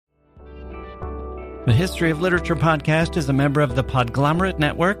The History of Literature podcast is a member of the Podglomerate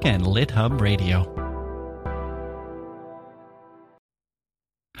Network and LitHub Radio.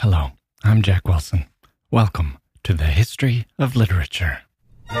 Hello, I'm Jack Wilson. Welcome to the History of Literature.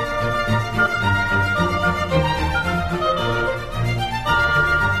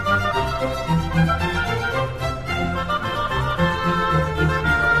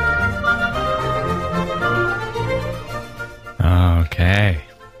 Okay.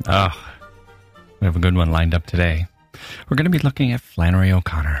 We have a good one lined up today. We're going to be looking at Flannery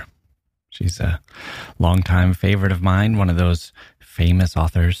O'Connor. She's a longtime favorite of mine, one of those famous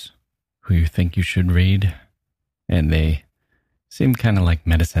authors who you think you should read, and they seem kind of like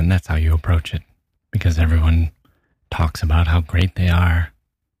medicine. That's how you approach it, because everyone talks about how great they are.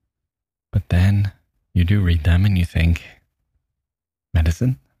 But then you do read them and you think,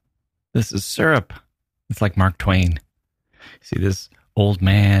 medicine? This is syrup. It's like Mark Twain. See this old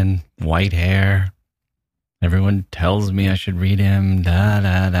man, white hair. Everyone tells me I should read him,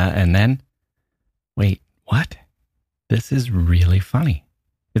 and then, wait, what? This is really funny.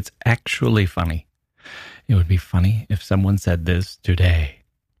 It's actually funny. It would be funny if someone said this today.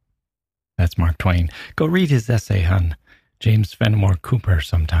 That's Mark Twain. Go read his essay on James Fenimore Cooper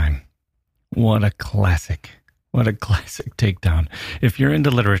sometime. What a classic. What a classic takedown. If you're into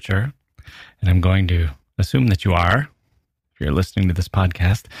literature, and I'm going to assume that you are, you're listening to this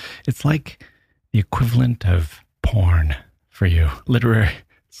podcast, it's like the equivalent of porn for you.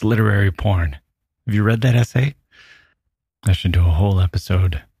 It's literary porn. Have you read that essay? I should do a whole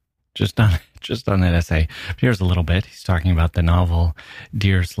episode just on that essay. But here's a little bit. He's talking about the novel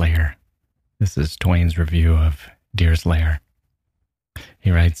Deerslayer. This is Twain's review of Deerslayer.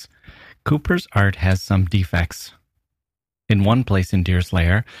 He writes, Cooper's art has some defects. In one place in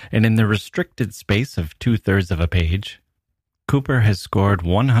Deerslayer, and in the restricted space of 2/3 of a page, Cooper has scored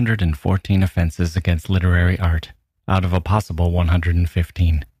 114 offenses against literary art out of a possible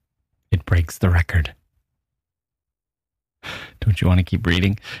 115. It breaks the record. Don't you want to keep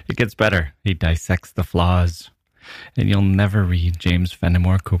reading? It gets better. He dissects the flaws, and you'll never read James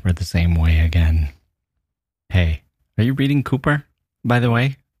Fenimore Cooper the same way again. Hey, are you reading Cooper, by the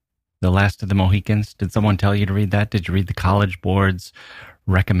way? The Last of the Mohicans? Did someone tell you to read that? Did you read the College Board's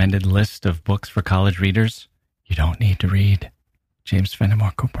recommended list of books for college readers? You don't need to read James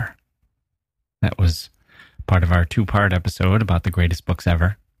Fenimore Cooper. That was part of our 2-part episode about the greatest books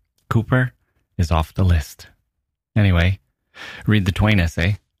ever. Cooper is off the list. Anyway, read the Twain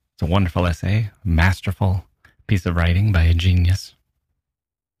essay. It's a wonderful essay, a masterful piece of writing by a genius.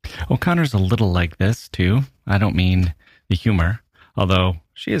 O'Connor's a little like this, too. I don't mean the humor, although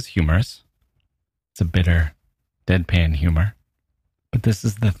she is humorous. It's a bitter, deadpan humor. But this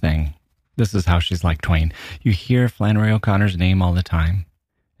is the thing. This is how she's like Twain. You hear Flannery O'Connor's name all the time,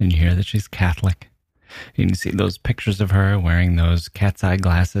 and you hear that she's Catholic. And you see those pictures of her wearing those cat's eye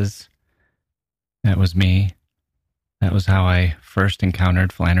glasses. That was me. That was how I first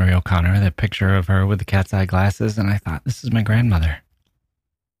encountered Flannery O'Connor, that picture of her with the cat's eye glasses, and I thought, this is my grandmother.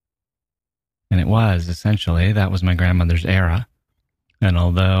 And it was, essentially, that was my grandmother's era. And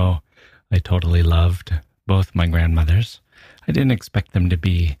although I totally loved both my grandmothers, I didn't expect them to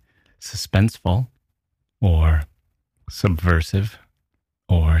be suspenseful, or subversive,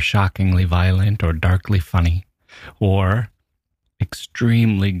 or shockingly violent, or darkly funny, or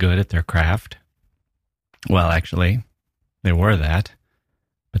extremely good at their craft. Well, actually, they were that,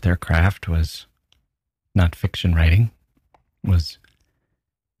 but their craft was not fiction writing, was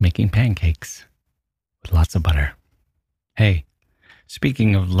making pancakes with lots of butter. Hey,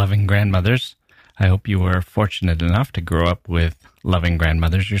 speaking of loving grandmothers, I hope you were fortunate enough to grow up with loving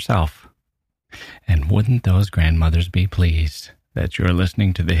grandmothers yourself. And wouldn't those grandmothers be pleased that you're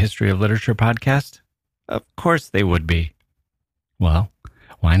listening to the History of Literature podcast? Of course they would be. Well,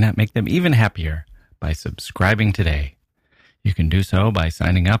 why not make them even happier by subscribing today? You can do so by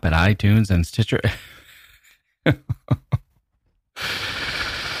signing up at iTunes and Stitcher.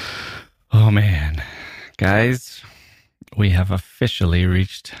 Oh man, guys, we have officially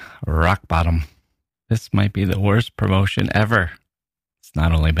reached rock bottom. This might be the worst promotion ever. It's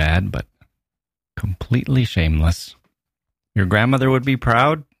not only bad, but completely shameless. Your grandmother would be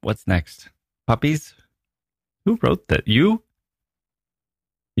proud. What's next? Puppies? Who wrote that? You?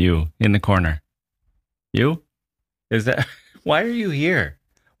 You, in the corner. You? Is that... Why are you here?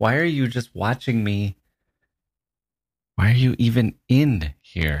 Why are you just watching me? Why are you even in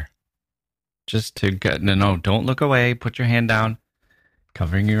here? Just to get... No, don't look away. Put your hand down.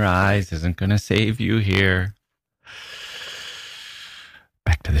 Covering your eyes isn't going to save you here.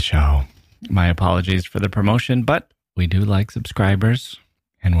 Back to the show. My apologies for the promotion, but we do like subscribers.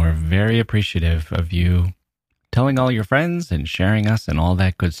 And we're very appreciative of you telling all your friends and sharing us and all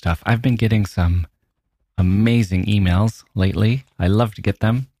that good stuff. I've been getting some amazing emails lately. I love to get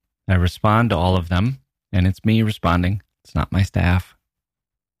them. I respond to all of them, and it's me responding. It's not my staff.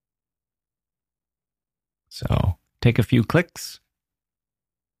 So take a few clicks.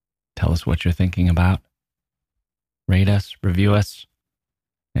 Tell us what you're thinking about. Rate us, review us,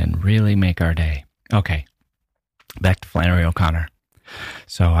 and really make our day. Okay, back to Flannery O'Connor.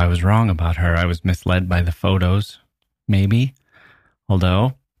 So I was wrong about her. I was misled by the photos, maybe.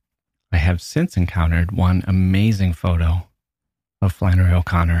 Although I have since encountered one amazing photo of Flannery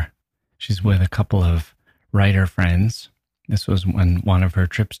O'Connor. She's with a couple of writer friends. This was on one of her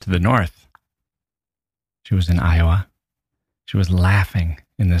trips to the north. She was in Iowa. She was laughing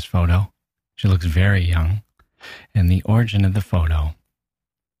in this photo. She looks very young. And the origin of the photo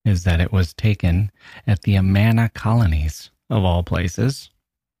is that it was taken at the Amana colonies, of all places.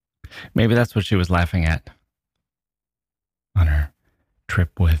 Maybe that's what she was laughing at on her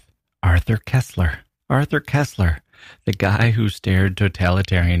trip with Arthur Koestler. Arthur Koestler, the guy who stared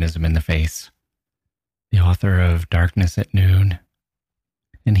totalitarianism in the face. The author of Darkness at Noon.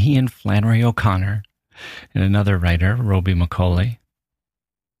 And he and Flannery O'Connor and another writer, Roby McCauley,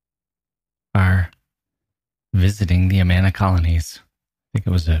 are visiting the Amana colonies. I think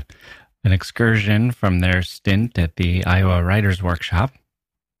it was an excursion from their stint at the Iowa Writers' Workshop.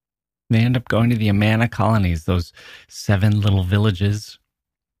 They end up going to the Amana colonies, those 7 little villages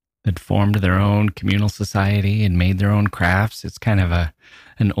that formed their own communal society and made their own crafts. It's kind of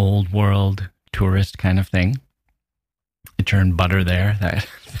an old world tourist kind of thing. They churn butter there,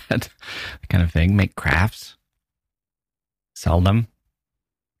 that kind of thing. Make crafts, sell them.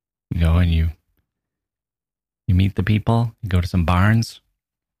 You go and you meet the people. You go to some barns,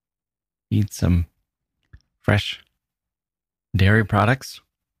 eat some fresh dairy products.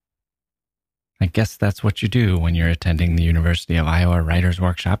 I guess that's what you do when you're attending the University of Iowa Writers'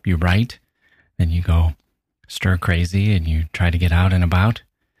 Workshop. You write, then you go stir crazy and you try to get out and about.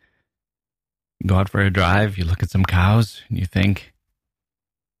 You go out for a drive, you look at some cows, and you think,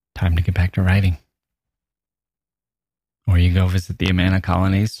 time to get back to writing. Or you go visit the Amana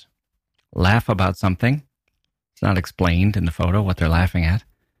colonies, laugh about something. It's not explained in the photo what they're laughing at,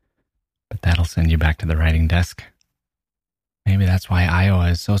 but that'll send you back to the writing desk. Maybe that's why Iowa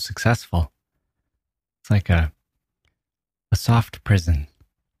is so successful. It's like a soft prison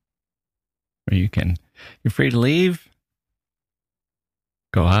where you're free to leave,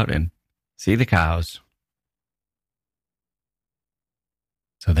 go out and see the cows.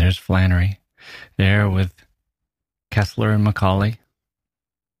 So there's Flannery there with Koestler and McCauley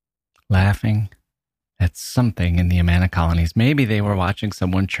laughing at something in the Amana colonies. Maybe they were watching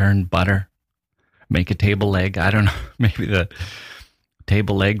someone churn butter, make a table leg. I don't know. Maybe the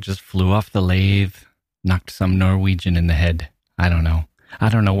table leg just flew off the lathe, knocked some Norwegian in the head. I don't know. I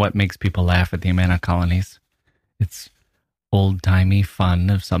don't know what makes people laugh at the Amana colonies. It's old-timey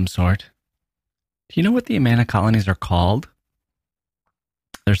fun of some sort. Do you know what the Amana colonies are called?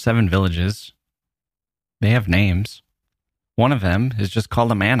 There's 7 villages. They have names. One of them is just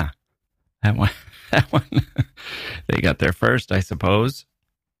called Amana. That one, they got there first, I suppose.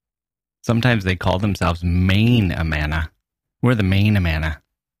 Sometimes they call themselves Main Amana. We're the Main Amana.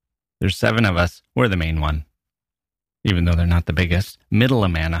 There's 7 of us. We're the main one. Even though they're not the biggest. Middle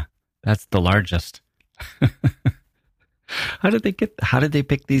Amana. That's the largest. How did they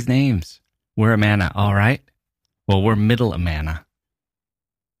pick these names? We're Amana, all right. Well, we're Middle Amana.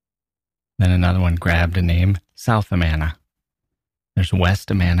 Then another one grabbed a name, South Amana. There's West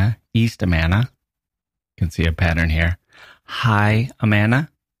Amana, East Amana. You can see a pattern here. High Amana.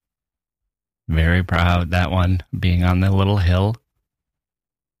 Very proud, that one, being on the little hill.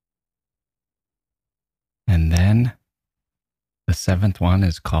 And then the 7th one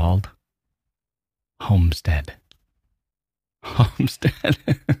is called Homestead. Homestead.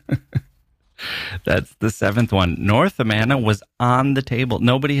 That's the 7th one. North Amana was on the table.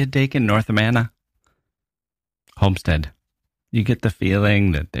 Nobody had taken North Amana. Homestead. You get the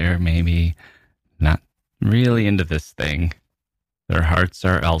feeling that they're maybe not really into this thing. Their hearts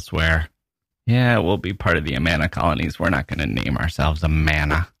are elsewhere. Yeah, we'll be part of the Amana colonies. We're not going to name ourselves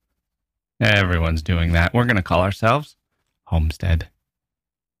Amana. Everyone's doing that. We're going to call ourselves Homestead.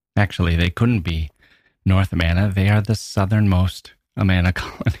 Actually, they couldn't be North Amana. They are the southernmost Amana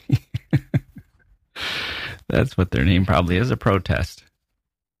colony. That's what their name probably is, a protest.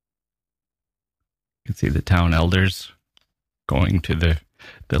 You can see the town elders going to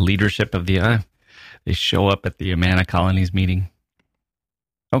the leadership of the... they show up at the Amana colonies meeting.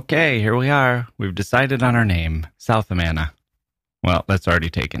 Okay, here we are. We've decided on our name, South Amana. Well, that's already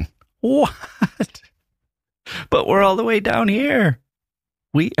taken. What? But we're all the way down here.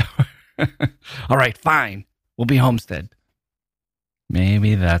 We all right, fine. We'll be Homestead.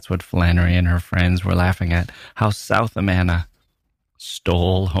 Maybe that's what Flannery and her friends were laughing at. How South Amana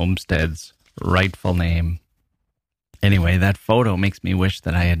stole Homestead's rightful name. Anyway, that photo makes me wish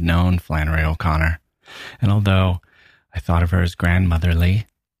that I had known Flannery O'Connor. And although I thought of her as grandmotherly,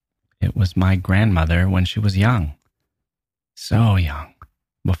 it was my grandmother when she was young. So young,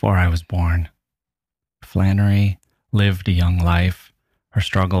 before I was born. Flannery lived a young life. Her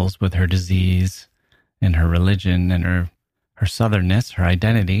struggles with her disease and her religion and her southernness, her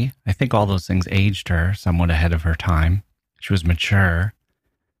identity, I think all those things aged her somewhat ahead of her time. She was mature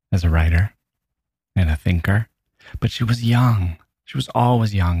as a writer and a thinker, but she was young. She was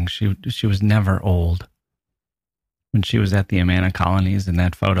always young. She was never old. When she was at the Amana colonies in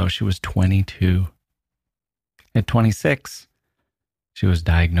that photo, she was 22. At 26, she was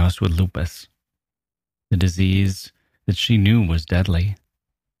diagnosed with lupus, the disease that she knew was deadly.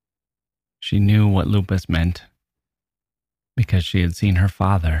 She knew what lupus meant because she had seen her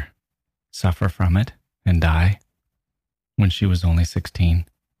father suffer from it and die when she was only 16.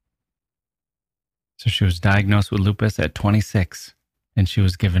 So she was diagnosed with lupus at 26, and she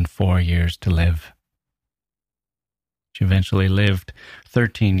was given 4 years to live. She eventually lived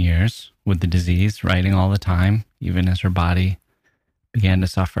 13 years with the disease, writing all the time, even as her body began to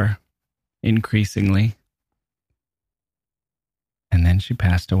suffer increasingly. And then she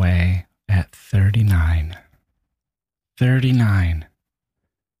passed away at 39. 39.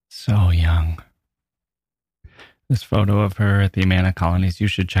 So young. This photo of her at the Amana colonies, you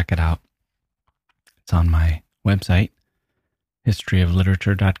should check it out. It's on my website,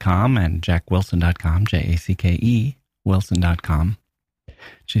 historyofliterature.com and jackwilson.com, Jacke Wilson.com.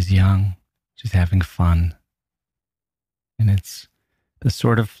 She's young. She's having fun. And it's the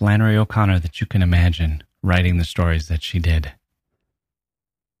sort of Flannery O'Connor that you can imagine writing the stories that she did.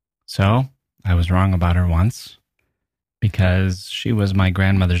 So, I was wrong about her once. Because she was my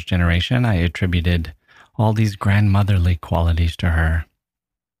grandmother's generation, I attributed all these grandmotherly qualities to her.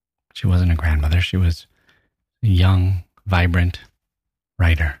 She wasn't a grandmother. She was a young, vibrant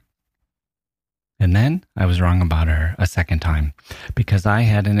writer. And then I was wrong about her a second time because I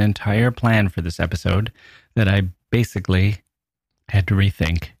had an entire plan for this episode that I basically had to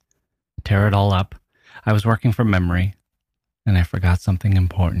rethink, tear it all up. I was working from memory and I forgot something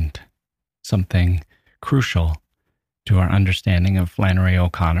important, something crucial to our understanding of Flannery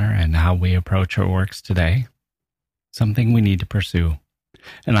O'Connor and how we approach her works today, something we need to pursue,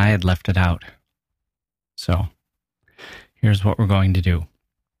 and I had left it out. So, here's what we're going to do.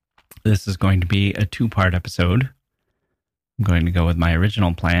 This is going to be a 2-part episode. I'm going to go with my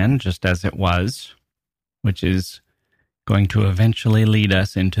original plan, just as it was, which is going to eventually lead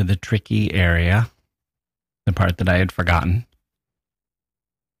us into the tricky area, the part that I had forgotten.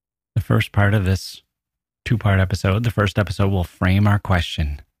 The first part of this 2-part episode, the first episode will frame our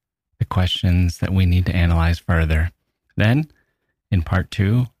question, the questions that we need to analyze further. Then, in part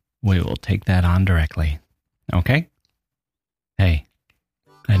 2, we will take that on directly. Okay? Hey,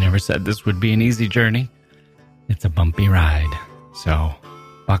 I never said this would be an easy journey. It's a bumpy ride. So,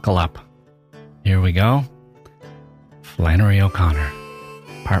 buckle up. Here we go. Flannery O'Connor,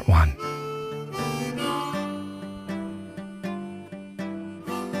 part 1.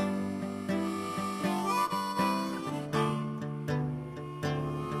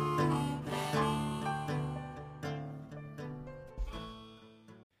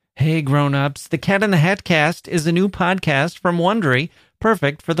 Hey grown-ups, the Cat in the Hat Cast is a new podcast from Wondery,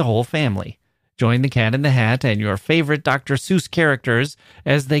 perfect for the whole family. Join the Cat in the Hat and your favorite Dr. Seuss characters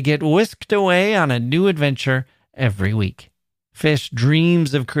as they get whisked away on a new adventure every week. Fish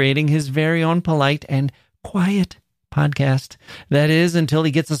dreams of creating his very own polite and quiet podcast. That is, until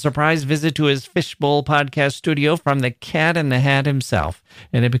he gets a surprise visit to his Fishbowl podcast studio from the Cat in the Hat himself,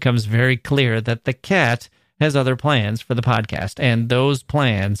 and it becomes very clear that the cat has other plans for the podcast, and those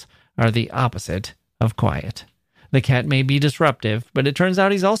plans are the opposite of quiet. The cat may be disruptive, but it turns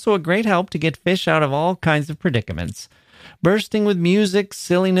out he's also a great help to get fish out of all kinds of predicaments. Bursting with music,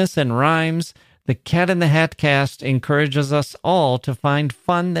 silliness, and rhymes, the Cat in the Hat Cast encourages us all to find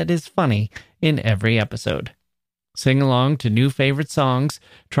fun that is funny in every episode. Sing along to new favorite songs,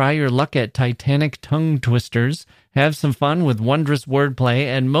 try your luck at Titanic tongue twisters, have some fun with wondrous wordplay,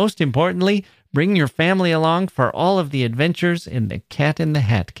 and most importantly, bring your family along for all of the adventures in the Cat in the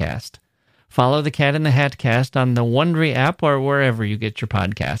Hat Cast. Follow the Cat in the Hat Cast on the Wondery app or wherever you get your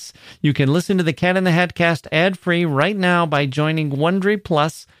podcasts. You can listen to the Cat in the Hat Cast ad-free right now by joining Wondery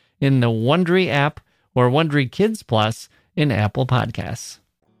Plus in the Wondery app or Wondery Kids Plus in Apple Podcasts.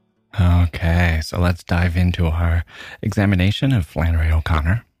 Okay, so let's dive into our examination of Flannery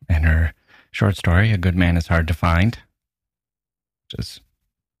O'Connor and her short story, A Good Man is Hard to Find, which is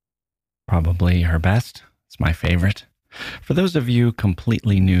probably her best. It's my favorite. For those of you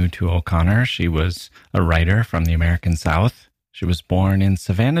completely new to O'Connor, she was a writer from the American South. She was born in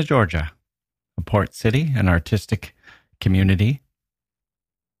Savannah, Georgia, a port city, an artistic community.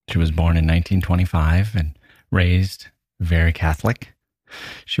 She was born in 1925 and raised very Catholic.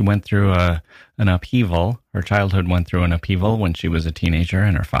 She went through an upheaval. Her childhood went through an upheaval when she was a teenager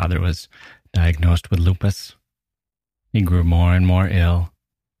and her father was diagnosed with lupus. He grew more and more ill,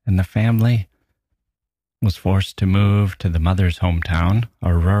 and the family was forced to move to the mother's hometown,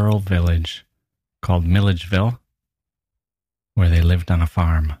 a rural village called Milledgeville, where they lived on a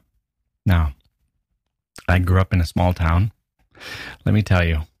farm. Now, I grew up in a small town. Let me tell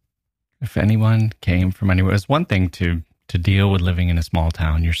you, if anyone came from anywhere, it's one thing to deal with living in a small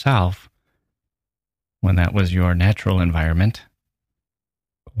town yourself, when that was your natural environment.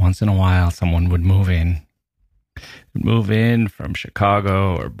 But once in a while, someone would move in from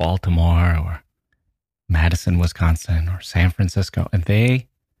Chicago or Baltimore or Madison, Wisconsin or San Francisco, and they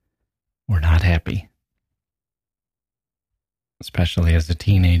were not happy, especially as a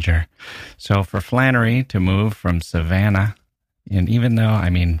teenager. So for Flannery to move from Savannah, and even though,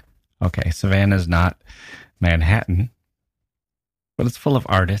 Savannah's not Manhattan, but it's full of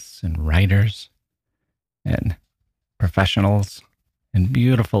artists and writers and professionals and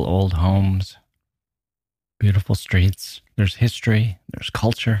beautiful old homes, beautiful streets. There's history, there's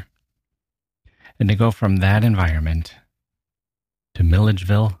culture. And to go from that environment to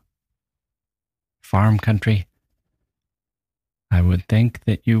Milledgeville, farm country, I would think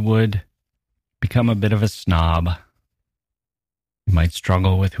that you would become a bit of a snob. You might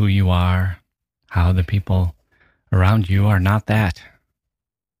struggle with who you are, how the people around you are not that.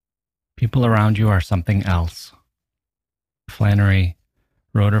 People around you are something else. Flannery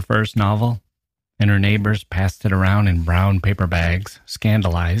wrote her first novel, and her neighbors passed it around in brown paper bags,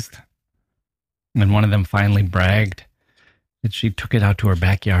 scandalized. And one of them finally bragged that she took it out to her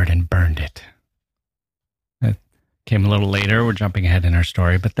backyard and burned it. That came a little later. We're jumping ahead in our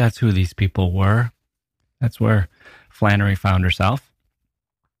story, but that's who these people were. That's where Flannery found herself.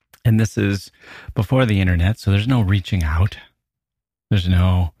 And this is before the internet, so there's no reaching out. There's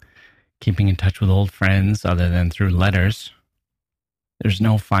no keeping in touch with old friends other than through letters. There's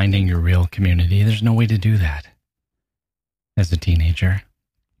no finding your real community. There's no way to do that. As a teenager,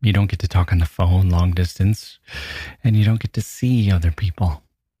 you don't get to talk on the phone long distance, and you don't get to see other people.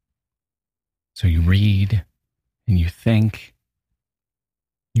 So you read, and you think,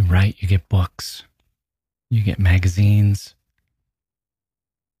 you write, you get books, you get magazines,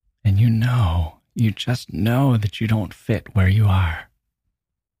 and you just know that you don't fit where you are.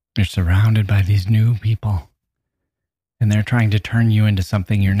 You're surrounded by these new people, and they're trying to turn you into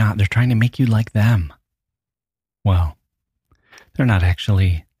something you're not. They're trying to make you like them. Well, they're not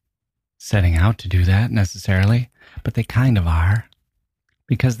actually setting out to do that necessarily, but they kind of are,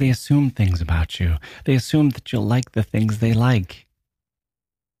 because they assume things about you. They assume that you'll like the things they like.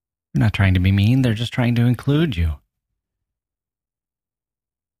 They're not trying to be mean. They're just trying to include you.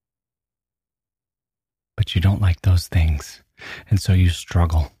 But you don't like those things, and so you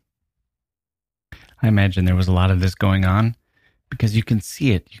struggle. I imagine there was a lot of this going on because you can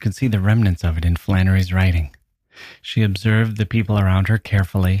see it. You can see the remnants of it in Flannery's writing. She observed the people around her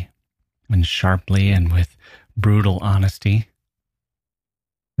carefully and sharply and with brutal honesty.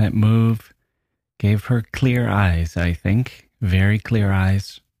 That move gave her clear eyes, I think, very clear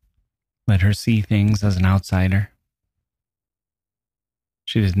eyes. Let her see things as an outsider.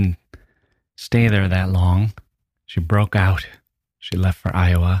 She didn't stay there that long. She broke out. She left for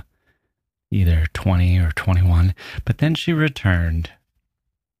Iowa, either 20 or 21, but then she returned.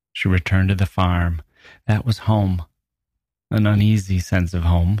 She returned to the farm. That was home, an uneasy sense of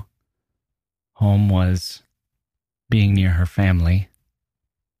home. Home was being near her family,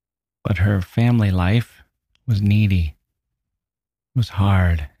 but her family life was needy, was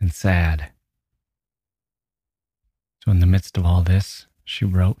hard and sad. So in the midst of all this, she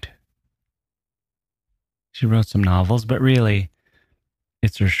wrote. She wrote some novels, but really,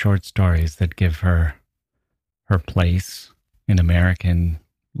 it's her short stories that give her her place in American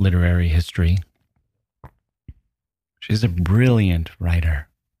literary history. She's a brilliant writer.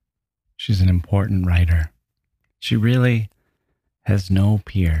 She's an important writer. She really has no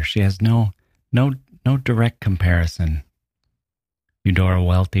peer. She has no direct comparison. Eudora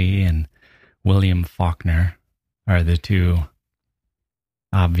Welty and William Faulkner are the two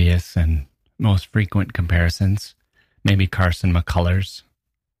obvious and most frequent comparisons. maybe Carson McCullers,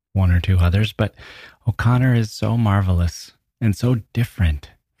 one or two others, but O'Connor is so marvelous and so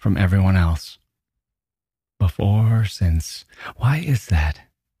different from everyone else. Before, since. Why is that?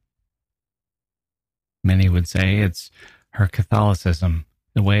 Many would say it's her Catholicism,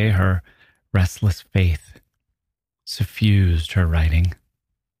 the way her restless faith suffused her writing.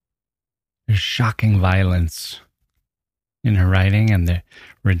 There's shocking violence in her writing and the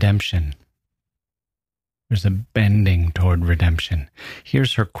redemption. There's a bending toward redemption.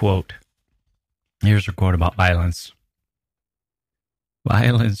 Here's her quote. Here's her quote about violence.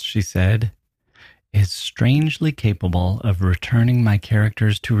 Violence, she said, is strangely capable of returning my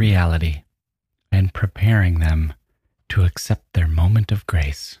characters to reality and preparing them to accept their moment of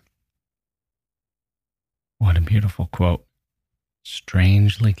grace. What a beautiful quote.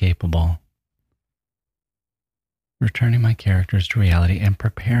 Strangely capable. Returning my characters to reality and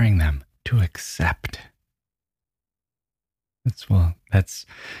preparing them to accept. That's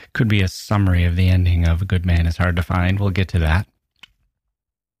could be a summary of the ending of A Good Man is Hard to Find. We'll get to that.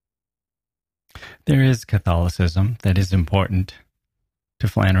 There is Catholicism that is important to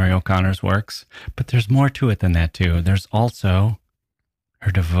Flannery O'Connor's works, but there's more to it than that too. There's also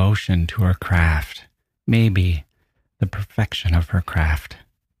her devotion to her craft, maybe the perfection of her craft.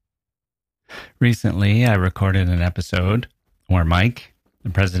 Recently, I recorded an episode where Mike, the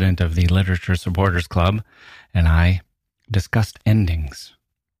president of the Literature Supporters Club, and I discussed endings.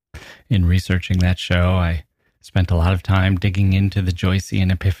 In researching that show, I spent a lot of time digging into the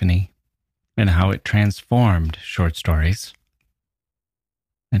Joycean Epiphany and how it transformed short stories.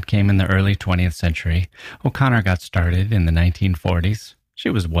 It came in the early 20th century. O'Connor got started in the 1940s. She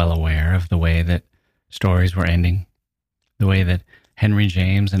was well aware of the way that stories were ending, the way that Henry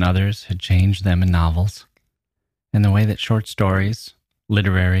James and others had changed them in novels, and the way that short stories,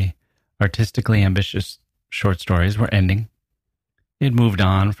 literary, artistically ambitious short stories were ending. It moved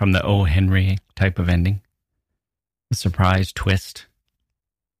on from the O. Henry type of ending, the surprise twist.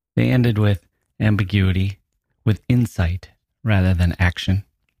 They ended with ambiguity, with insight rather than action,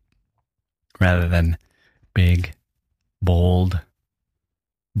 rather than big, bold,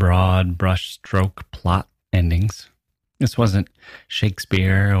 broad brushstroke plot endings. This wasn't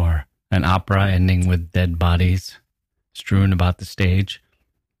Shakespeare or an opera ending with dead bodies strewn about the stage.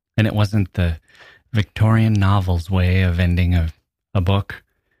 And it wasn't the Victorian novel's way of ending a book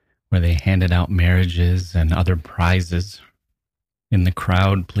where they handed out marriages and other prizes in the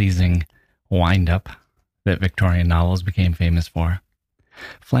crowd-pleasing wind-up that Victorian novels became famous for.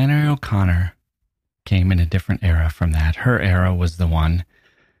 Flannery O'Connor came in a different era from that. Her era was the one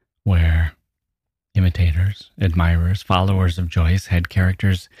where imitators, admirers, followers of Joyce had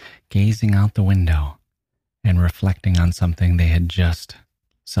characters gazing out the window and reflecting on something they had just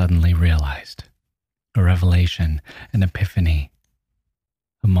suddenly realized. A revelation, an epiphany,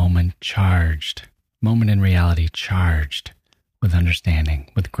 a moment in reality charged with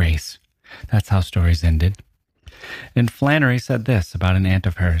understanding, with grace. That's how stories ended. And Flannery said this about an aunt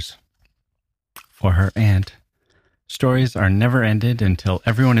of hers. For her aunt, stories are never ended until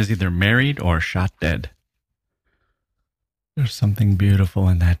everyone is either married or shot dead. There's something beautiful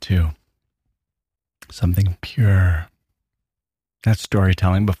in that too. Something pure. That's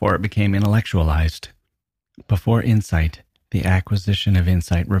storytelling before it became intellectualized. Before insight, the acquisition of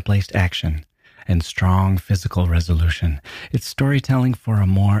insight replaced action and strong physical resolution. It's storytelling for a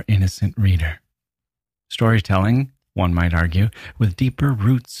more innocent reader. Storytelling, one might argue, with deeper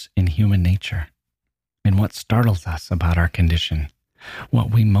roots in human nature, in what startles us about our condition,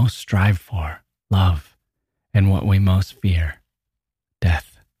 what we most strive for, love, and what we most fear,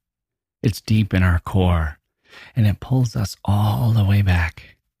 death. It's deep in our core, and it pulls us all the way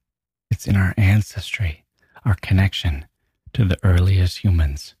back. It's in our ancestry, our connection to the earliest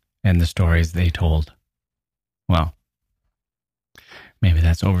humans and the stories they told. Well, maybe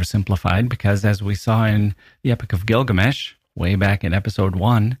that's oversimplified because as we saw in the Epic of Gilgamesh, way back in episode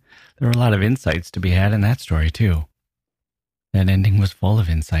 1, there were a lot of insights to be had in that story too. That ending was full of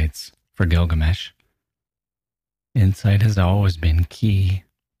insights for Gilgamesh. Insight has always been key.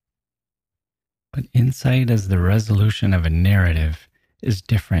 But insight as the resolution of a narrative is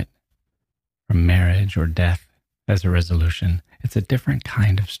different from marriage or death as a resolution. It's a different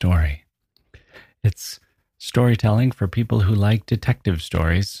kind of story. It's storytelling for people who like detective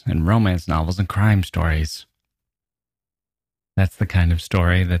stories and romance novels and crime stories. That's the kind of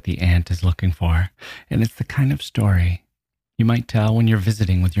story that the aunt is looking for. And it's the kind of story you might tell when you're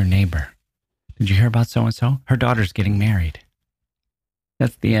visiting with your neighbor. Did you hear about so-and-so? Her daughter's getting married.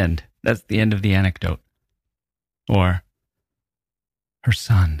 That's the end. That's the end of the anecdote. Or, her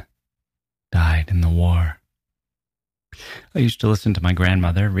son died in the war. I used to listen to my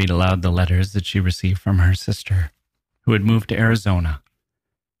grandmother read aloud the letters that she received from her sister, who had moved to Arizona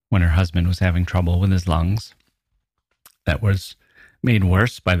when her husband was having trouble with his lungs. That was made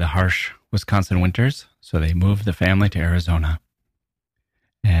worse by the harsh Wisconsin winters, so they moved the family to Arizona.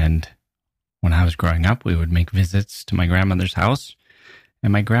 And when I was growing up, we would make visits to my grandmother's house,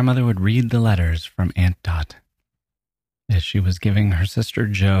 and my grandmother would read the letters from Aunt Dot as she was giving her sister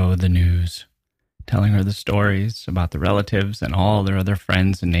Jo the news, telling her the stories about the relatives and all their other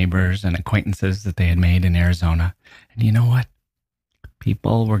friends and neighbors and acquaintances that they had made in Arizona. And you know what?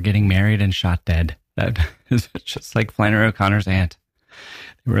 People were getting married and shot dead. That is just like Flannery O'Connor's aunt.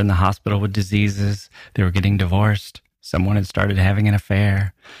 They were in the hospital with diseases. They were getting divorced. Someone had started having an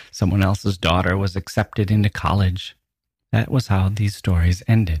affair. Someone else's daughter was accepted into college. That was how these stories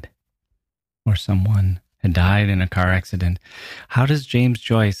ended. Or someone had died in a car accident. How does James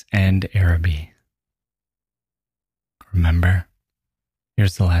Joyce end Araby? Remember?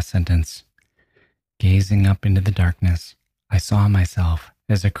 Here's the last sentence. Gazing up into the darkness, I saw myself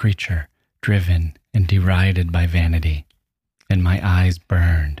as a creature driven and derided by vanity, and my eyes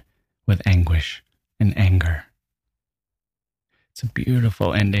burned with anguish and anger. It's a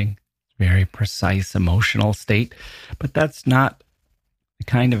beautiful ending, very precise emotional state, but that's not the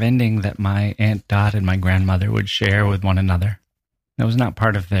kind of ending that my Aunt Dot and my grandmother would share with one another. That was not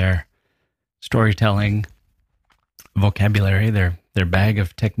part of their storytelling vocabulary, their bag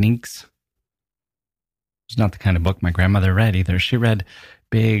of techniques. It was not the kind of book my grandmother read either. She read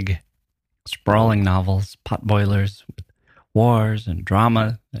big, sprawling novels, potboilers, with wars and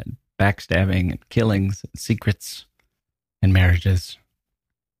drama and backstabbing and killings and secrets and marriages.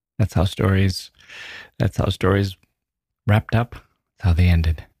 That's how stories wrapped up. That's how they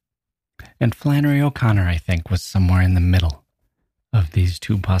ended. And Flannery O'Connor, I think, was somewhere in the middle of these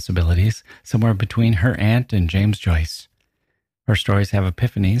two possibilities, somewhere between her aunt and James Joyce. Her stories have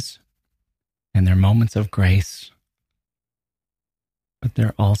epiphanies, and they're moments of grace, but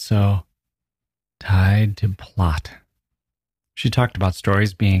they're also tied to plot. She talked about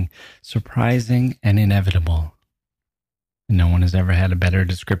stories being surprising and inevitable. And no one has ever had a better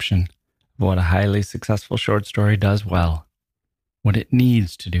description of what a highly successful short story does well, what it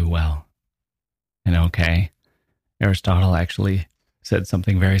needs to do well. And okay, Aristotle actually said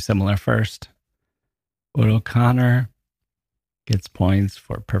something very similar first. But O'Connor gets points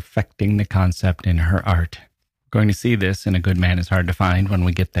for perfecting the concept in her art. We're going to see this in A Good Man is Hard to Find when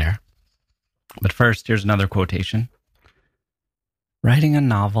we get there. But first, here's another quotation. Writing a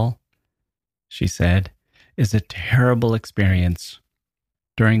novel, she said, is a terrible experience,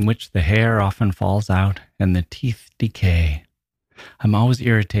 during which the hair often falls out and the teeth decay. I'm always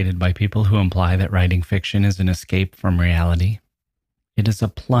irritated by people who imply that writing fiction is an escape from reality. It is a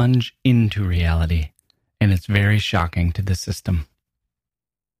plunge into reality, and it's very shocking to the system.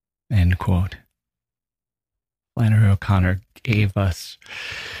 End quote. Flannery O'Connor gave us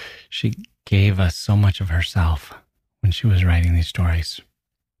so much of herself when she was writing these stories.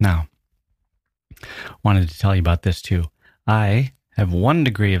 Now, wanted to tell you about this too. I have 1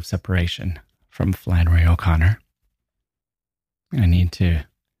 degree of separation from Flannery O'Connor. I need to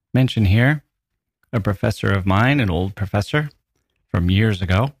mention here a professor of mine, an old professor from years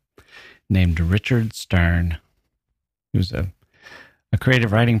ago, named Richard Stern. He was a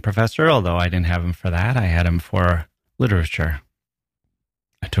creative writing professor, although I didn't have him for that. I had him for literature.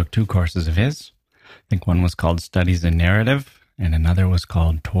 I took 2 courses of his. I think one was called Studies in Narrative, and another was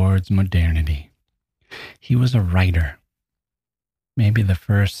called Towards Modernity. He was a writer, maybe the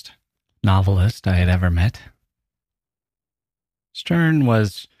first novelist I had ever met. Stern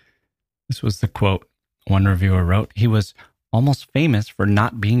was, this was the quote one reviewer wrote, he was almost famous for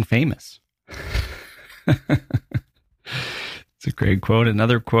not being famous. It's a great quote.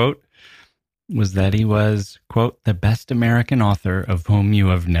 Another quote was that he was, quote, the best American author of whom you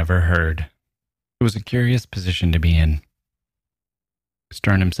have never heard. It was a curious position to be in.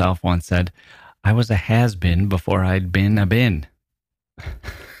 Stern himself once said, I was a has-been before I'd been a bin.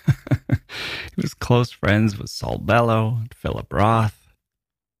 He was close friends with Saul Bellow and Philip Roth,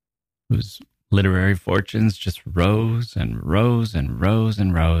 whose literary fortunes just rose and rose and rose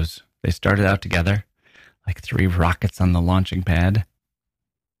and rose. They started out together like 3 rockets on the launching pad.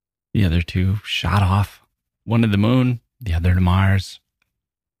 The other 2 shot off, one to the moon, the other to Mars.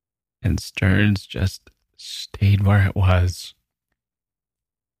 And Stern's just stayed where it was,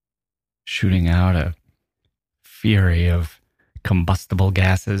 shooting out a fury of combustible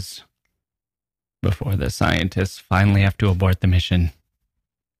gases before the scientists finally have to abort the mission.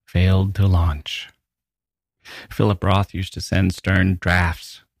 Failed to launch. Philip Roth used to send Stern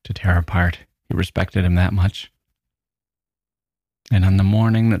drafts to tear apart. He respected him that much. And on the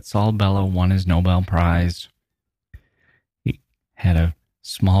morning that Saul Bellow won his Nobel Prize, he had a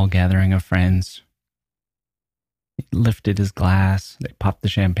small gathering of friends. He lifted his glass. They popped the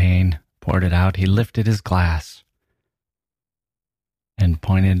champagne, poured it out. He lifted his glass and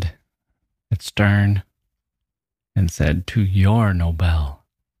pointed at Stern and said, "To your Nobel."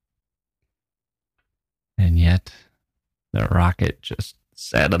 And yet the rocket just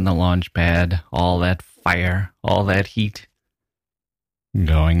sat on the launch pad, all that fire, all that heat,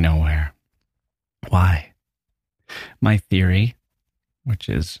 going nowhere. Why? My theory, which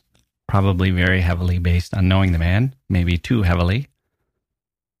is probably very heavily based on knowing the man, maybe too heavily,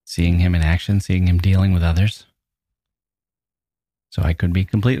 seeing him in action, seeing him dealing with others. So I could be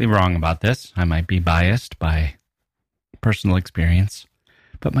completely wrong about this. I might be biased by personal experience.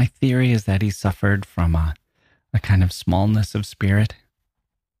 But my theory is that he suffered from a kind of smallness of spirit.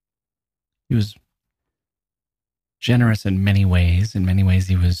 He was generous in many ways. In many ways,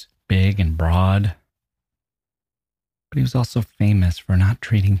 he was big and broad. But he was also famous for not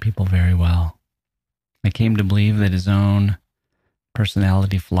treating people very well. I came to believe that his own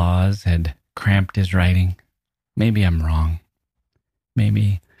personality flaws had cramped his writing. Maybe I'm wrong.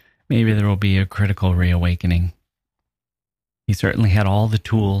 Maybe there will be a critical reawakening. He certainly had all the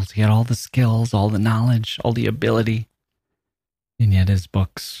tools, he had all the skills, all the knowledge, all the ability. And yet his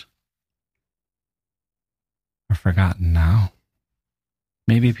books are forgotten now.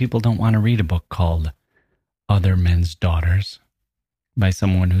 Maybe people don't want to read a book called Other Men's Daughters by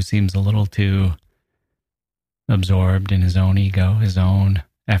someone who seems a little too absorbed in his own ego, his own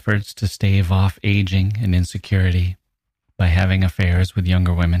efforts to stave off aging and insecurity by having affairs with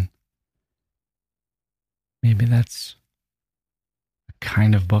younger women. Maybe that's the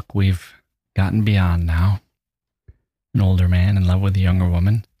kind of book we've gotten beyond now. An older man in love with a younger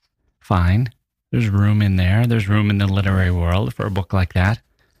woman. Fine. There's room in there. There's room in the literary world for a book like that.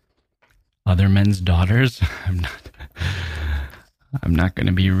 Other Men's Daughters. I'm not going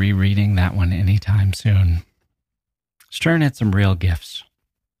to be rereading that one anytime soon. Stern had some real gifts.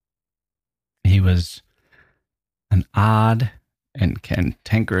 He was an odd and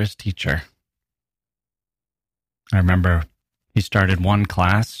cantankerous teacher. I remember he started one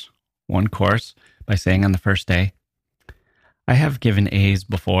course, by saying on the first day, "I have given A's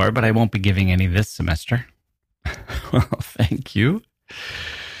before, but I won't be giving any this semester." Well, thank you.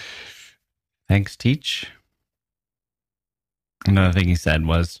 Thanks, teach. Another thing he said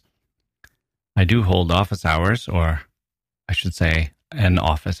was, "I do hold office hours, or I should say an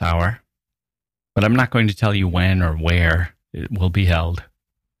office hour, but I'm not going to tell you when or where it will be held."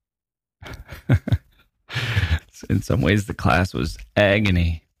 In some ways, the class was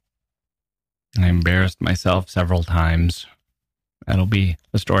agony. I embarrassed myself several times. That'll be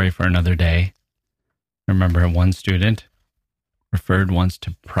a story for another day. I remember one student referred once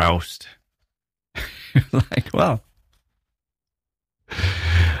to Proust. Like, well,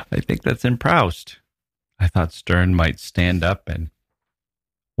 I think that's in Proust. I thought Stern might stand up and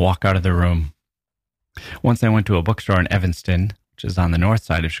walk out of the room. Once I went to a bookstore in Evanston, which is on the north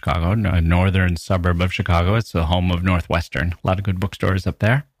side of Chicago, a northern suburb of Chicago. It's the home of Northwestern. A lot of good bookstores up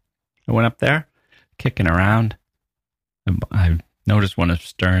there. I went up there, kicking around. I noticed one of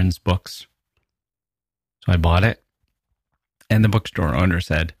Stern's books. So I bought it. And the bookstore owner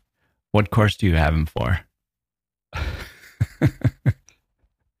said, "What course do you have him for?"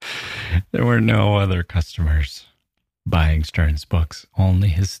 There were no other customers buying Stern's books, only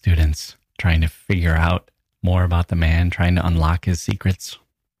his students trying to figure out more about the man, trying to unlock his secrets.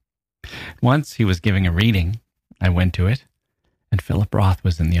 Once he was giving a reading. I went to it, and Philip Roth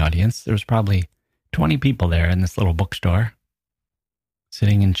was in the audience. There was probably 20 people there in this little bookstore,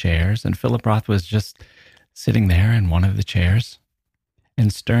 sitting in chairs, and Philip Roth was just sitting there in one of the chairs,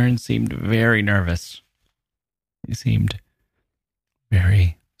 and Stern seemed very nervous. He seemed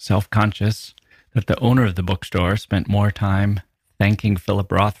very self-conscious that the owner of the bookstore spent more time thanking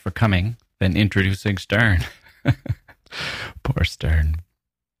Philip Roth for coming than introducing Stern. Poor Stern.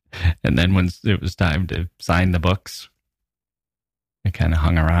 And then when it was time to sign the books, I kind of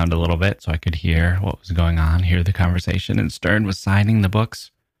hung around a little bit so I could hear what was going on, hear the conversation. And Stern was signing the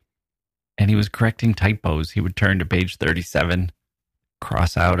books, and he was correcting typos. He would turn to page 37,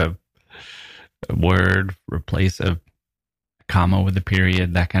 cross out a word, replace a comma with a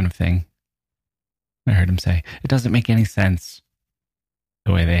period, that kind of thing. I heard him say, "It doesn't make any sense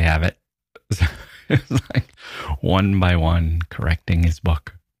the way they have it." It was like one by one correcting his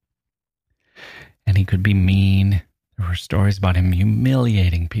book. And he could be mean. There were stories about him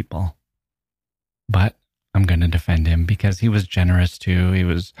humiliating people. But I'm going to defend him because he was generous too.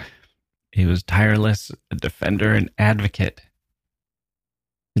 He was tireless, a defender, an advocate.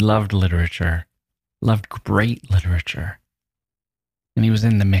 He loved literature, loved great literature. And he was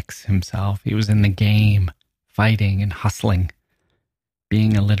in the mix himself. He was in the game, fighting and hustling,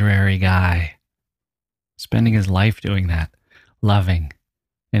 being a literary guy, spending his life doing that, loving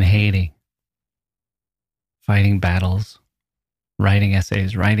and hating, fighting battles, writing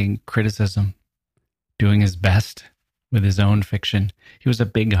essays, writing criticism, doing his best with his own fiction. He was a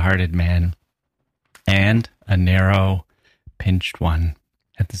big-hearted man and a narrow, pinched one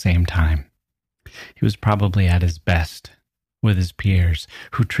at the same time. He was probably at his best with his peers,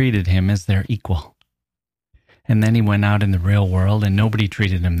 who treated him as their equal. And then he went out in the real world, and nobody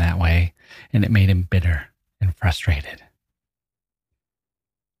treated him that way, and it made him bitter and frustrated.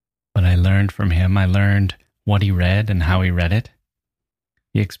 But I learned from him. I learned what he read and how he read it.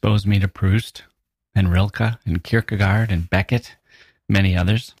 He exposed me to Proust and Rilke and Kierkegaard and Beckett, many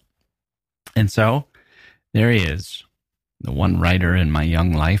others. And so, there he is, the one writer in my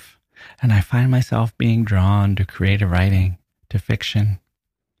young life, and I find myself being drawn to creative writing, to fiction,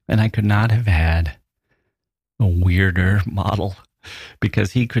 and I could not have had a weirder model,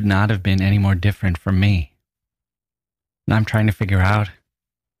 because he could not have been any more different from me. And I'm trying to figure out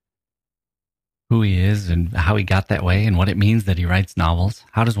who he is and how he got that way and what it means that he writes novels.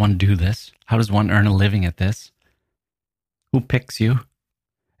 How does one do this? How does one earn a living at this? Who picks you?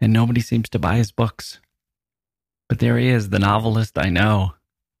 And nobody seems to buy his books. But there he is, the novelist I know.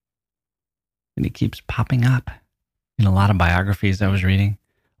 And he keeps popping up in a lot of biographies I was reading,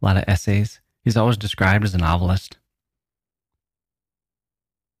 a lot of essays. He's always described as a novelist.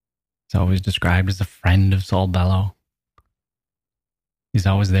 He's always described as a friend of Saul Bellow. He's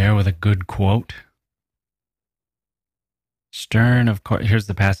always there with a good quote. Stern, of course, here's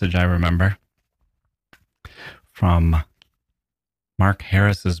the passage I remember from Mark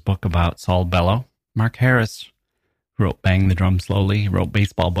Harris's book about Saul Bellow. Mark Harris wrote Bang the Drum Slowly. He wrote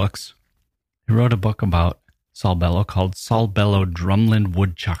baseball books. He wrote a book about Saul Bellow called Saul Bellow Drumlin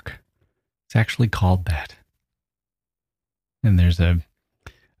Woodchuck. It's actually called that. And there's a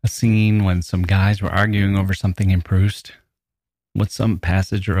scene when some guys were arguing over something in Proust, what some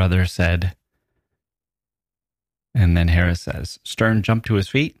passage or other said. And then Harris says, Stern jumped to his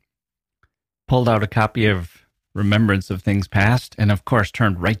feet, pulled out a copy of Remembrance of Things Past, and of course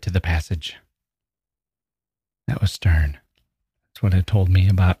turned right to the passage. That was Stern. That's what it told me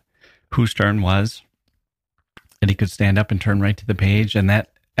about who Stern was. And he could stand up and turn right to the page, and that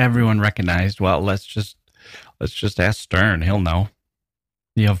everyone recognized, well, let's just ask Stern, he'll know.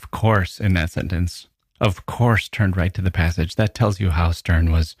 The of course in that sentence, of course turned right to the passage. That tells you how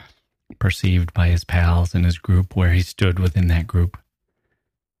Stern was perceived by his pals and his group, where he stood within that group.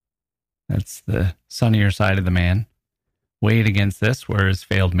 That's the sunnier side of the man. Weighed against this were his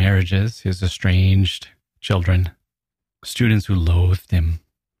failed marriages, his estranged children, students who loathed him.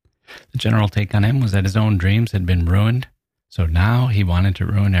 The general take on him was that his own dreams had been ruined, so now he wanted to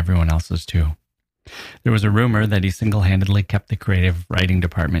ruin everyone else's too. There was a rumor that he single-handedly kept the creative writing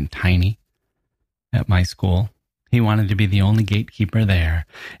department tiny at my school. He wanted to be the only gatekeeper there,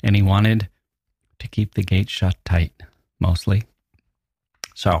 and he wanted to keep the gate shut tight, mostly.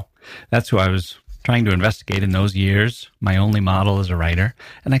 So that's who I was trying to investigate in those years, my only model as a writer,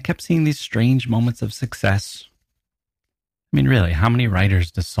 and I kept seeing these strange moments of success. I mean, really, how many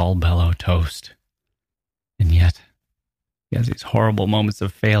writers does Saul Bellow toast? And yet, he has these horrible moments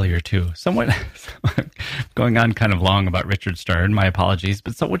of failure, too. Somewhat going on kind of long about Richard Stern, my apologies,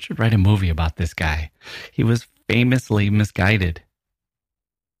 but someone should write a movie about this guy. He was famously misguided.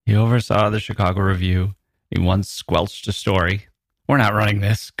 He oversaw the Chicago Review. He once squelched a story. We're not running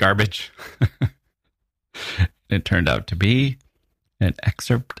this, garbage. It turned out to be an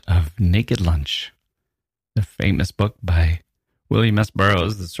excerpt of Naked Lunch, the famous book by William S.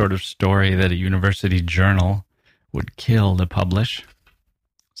 Burroughs, the sort of story that a university journal would kill to publish.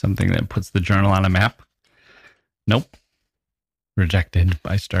 Something that puts the journal on a map. Nope. Rejected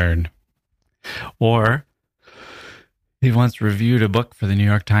by Stern. Or he once reviewed a book for the New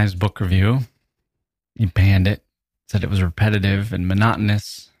York Times Book Review. He panned it, said it was repetitive and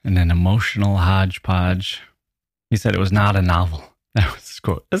monotonous and an emotional hodgepodge. He said it was not a novel. That was his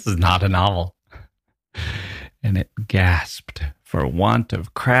quote. This is not a novel. And it gasped for want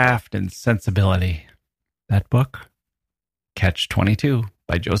of craft and sensibility. That book, Catch-22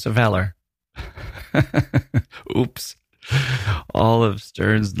 by Joseph Heller. Oops. All of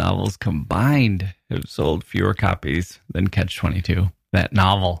Stern's novels combined have sold fewer copies than Catch-22. That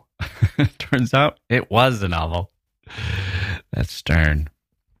novel. Turns out it was a novel. That's Stern.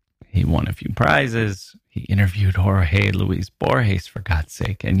 He won a few prizes. He interviewed Jorge Luis Borges, for God's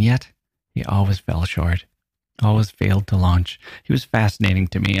sake, and yet he always fell short. always failed to launch. He was fascinating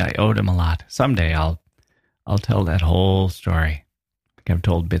to me. I owed him a lot. Someday I'll tell that whole story. I think I've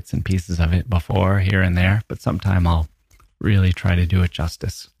told bits and pieces of it before, here and there, but sometime I'll really try to do it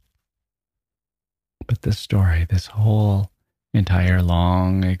justice. But this story, this whole entire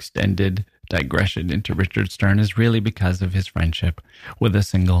long, extended digression into Richard Sterne is really because of his friendship with a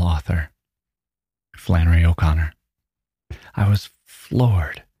single author, Flannery O'Connor. I was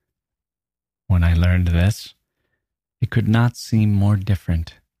floored when I learned this. It could not seem more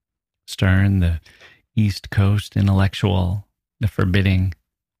different. Sterne, the East Coast intellectual, the forbidding,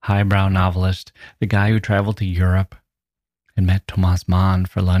 highbrow novelist, the guy who traveled to Europe and met Thomas Mann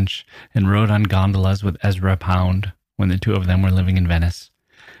for lunch and rode on gondolas with Ezra Pound when the two of them were living in Venice.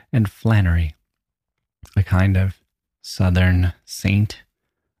 And Flannery, a kind of Southern saint,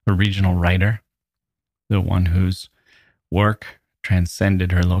 a regional writer, the one whose work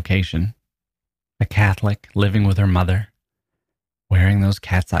transcended her location, a Catholic living with her mother, wearing those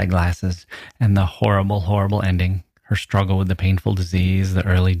cat's eye glasses, and the horrible, horrible ending, her struggle with the painful disease, the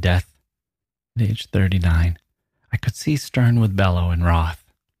early death at age 39. I could see Sterne with Bellow and Roth,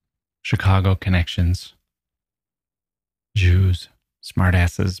 Chicago connections, Jews,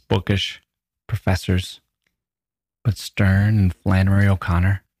 smartasses, bookish professors. But Sterne and Flannery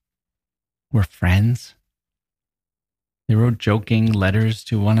O'Connor were friends. They wrote joking letters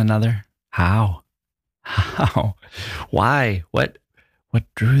to one another. How? How? Why? What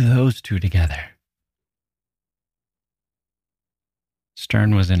drew those two together?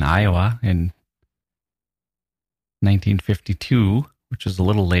 Sterne was in Iowa in 1952, which was a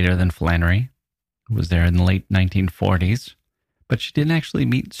little later than Flannery, who was there in the late 1940s. But she didn't actually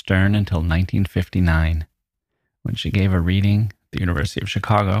meet Sterne until 1959, when she gave a reading at the University of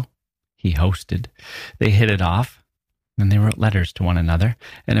Chicago. He hosted. They hit it off, and they wrote letters to one another.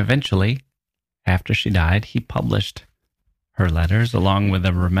 And eventually, after she died, he published her letters along with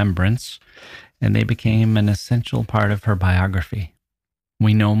a remembrance, and they became an essential part of her biography.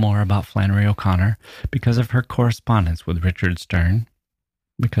 We know more about Flannery O'Connor because of her correspondence with Richard Sterne,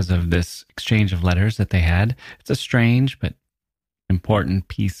 because of this exchange of letters that they had. It's a strange but important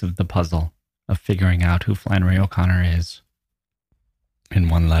piece of the puzzle of figuring out who Flannery O'Connor is. In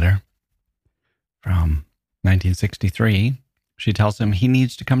one letter from 1963, she tells him he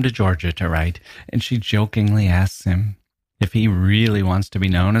needs to come to Georgia to write, and she jokingly asks him if he really wants to be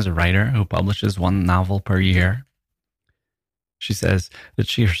known as a writer who publishes one novel per year. She says that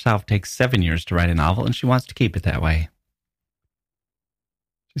she herself takes 7 years to write a novel, and she wants to keep it that way.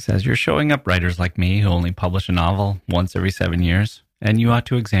 She says, "You're showing up writers like me who only publish a novel once every 7 years, and you ought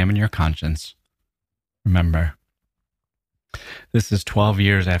to examine your conscience." Remember, this is 12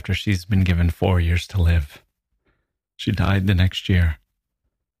 years after she's been given 4 years to live. She died the next year.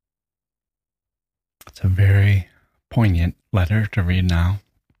 It's a very poignant letter to read now,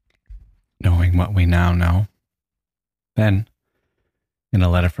 knowing what we now know. Then, in a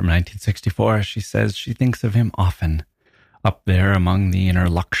letter from 1964, she says she thinks of him often, up there among the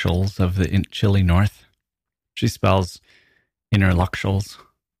interluxials of the chilly north. She spells interluxials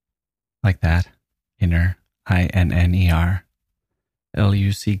like that. Inner, I-N-N-E-R,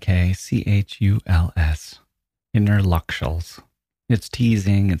 L-U-C-K-C-H-U-L-S. Interluxials. It's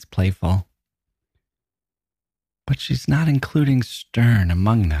teasing, it's playful. But she's not including Sterne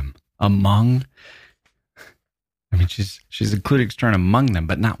among them. She's including Sterne among them,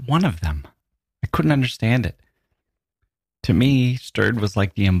 but not one of them. I couldn't understand it. To me, Sterne was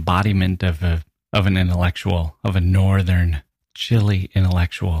like the embodiment of an intellectual, of a northern, chilly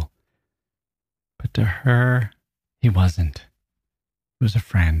intellectual. But to her, he wasn't. He was a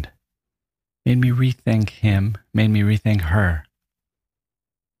friend. Made me rethink him, made me rethink her.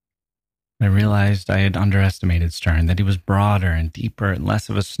 I realized I had underestimated Sterne, that he was broader and deeper and less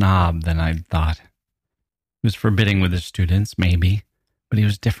of a snob than I'd thought. He was forbidding with his students, maybe, but he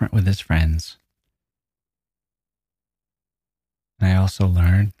was different with his friends. And I also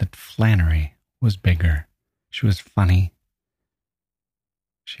learned that Flannery was bigger. She was funny.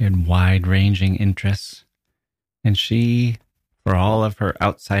 She had wide-ranging interests. And she, for all of her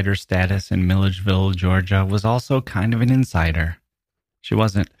outsider status in Milledgeville, Georgia, was also kind of an insider. She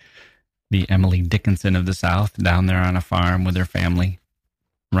wasn't the Emily Dickinson of the South down there on a farm with her family,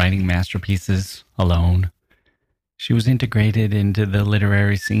 writing masterpieces alone. She was integrated into the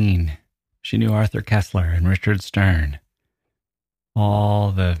literary scene. She knew Arthur Koestler and Richard Sterne.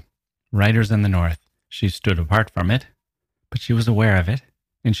 All the writers in the North. She stood apart from it, but she was aware of it,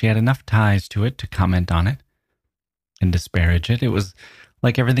 and she had enough ties to it to comment on it and disparage it. It was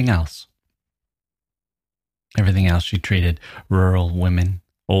like everything else. Everything else she treated: rural women,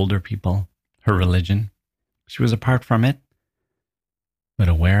 older people, her religion. She was apart from it, but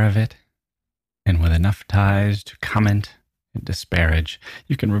aware of it, and with enough ties to comment and disparage.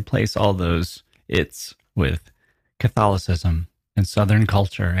 You can replace all those it's with Catholicism and Southern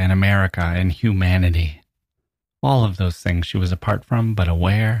culture and America and humanity. All of those things she was apart from, but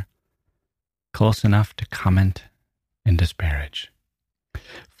aware, close enough to comment and disparage.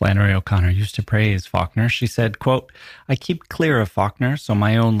 Flannery O'Connor used to praise Faulkner. She said, quote, "I keep clear of Faulkner so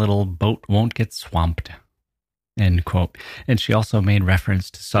my own little boat won't get swamped." End quote. And she also made reference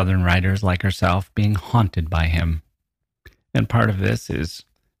to Southern writers like herself being haunted by him. And part of this is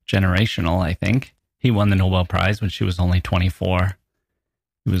generational, I think. He won the Nobel Prize when she was only 24.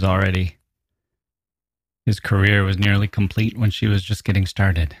 His career was nearly complete when she was just getting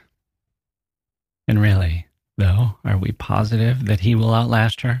started. And really, though, are we positive that he will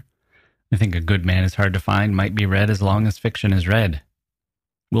outlast her? I think A Good Man is Hard to Find might be read as long as fiction is read.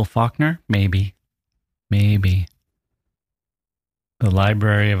 Will Faulkner? Maybe. Maybe. The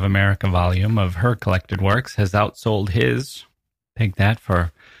Library of America volume of her collected works has outsold his. Take that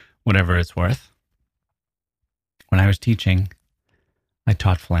for whatever it's worth. When I was teaching, I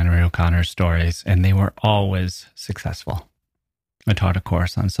taught Flannery O'Connor's stories, and they were always successful. I taught a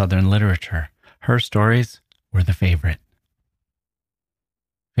course on Southern literature. Her stories were the favorite.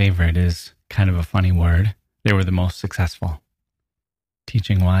 Favorite is kind of a funny word. They were the most successful.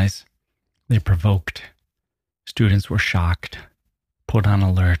 Teaching-wise, they provoked. Students were shocked, put on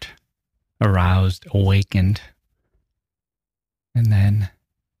alert, aroused, awakened. And then,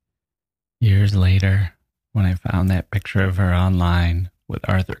 years later, when I found that picture of her online with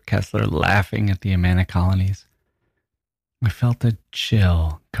Arthur Kessler laughing at the Amana colonies, I felt a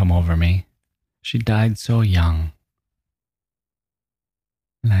chill come over me. She died so young.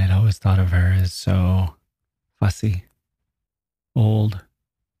 And I had always thought of her as so fussy, old.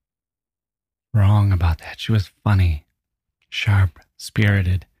 Wrong about that. She was funny, sharp,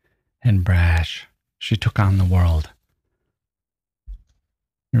 spirited, and brash. She took on the world.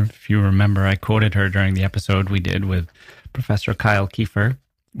 If you remember, I quoted her during the episode we did with Professor Kyle Kiefer,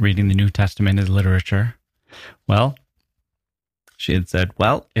 reading the New Testament as literature. Well, she had said,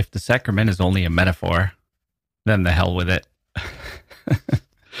 well, if the sacrament is only a metaphor, then the hell with it. It's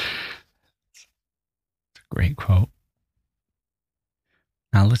a great quote.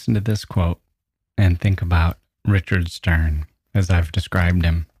 Now listen to this quote and think about Richard Stern as I've described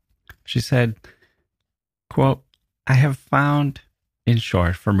him. She said, quote, "I have found, in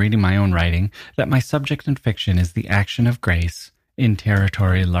short, from reading my own writing, that my subject in fiction is the action of grace in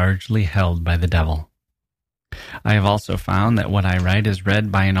territory largely held by the devil. I have also found that what I write is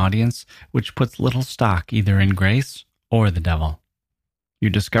read by an audience which puts little stock either in grace or the devil. You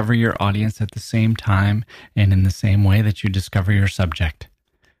discover your audience at the same time and in the same way that you discover your subject,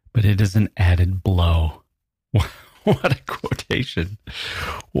 but it is an added blow." What a quotation.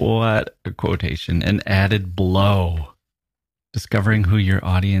 What a quotation. An added blow. Discovering who your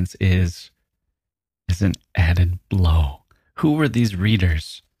audience is an added blow. Who were these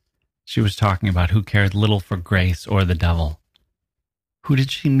readers she was talking about who cared little for grace or the devil? Who did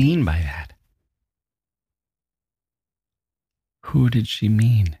she mean by that? Who did she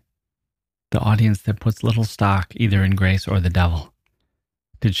mean? The audience that puts little stock either in grace or the devil.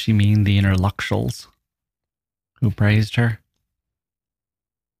 Did she mean the intellectuals who praised her?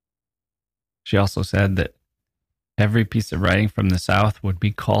 She also said that every piece of writing from the South would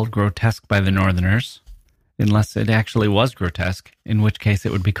be called grotesque by the Northerners, unless it actually was grotesque, in which case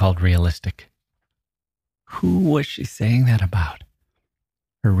it would be called realistic. Who was she saying that about?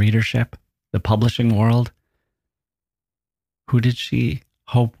 Her readership? The publishing world? Who did she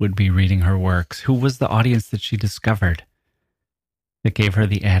hope would be reading her works? Who was the audience that she discovered that gave her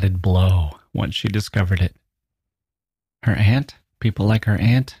the added blow once she discovered it? Her aunt? People like her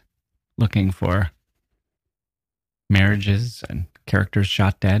aunt? Looking for marriages and characters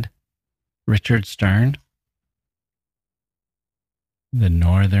shot dead? Richard Stern? The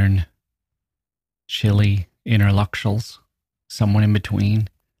northern, chilly intellectuals? Someone in between?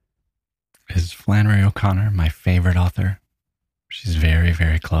 Is Flannery O'Connor my favorite author? She's very,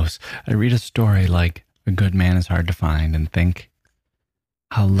 very close. I read a story like A Good Man is Hard to Find and think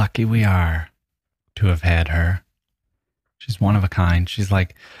how lucky we are to have had her. She's one of a kind. She's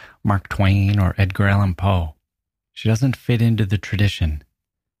like Mark Twain or Edgar Allan Poe. She doesn't fit into the tradition.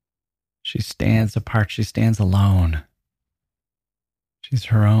 She stands apart. She stands alone. She's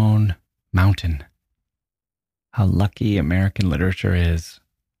her own mountain. How lucky American literature is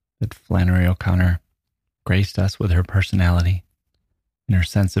that Flannery O'Connor graced us with her personality and her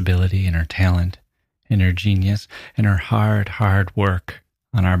sensibility and her talent and her genius and her hard, hard work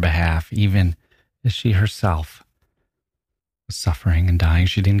on our behalf, even as she herself was suffering and dying.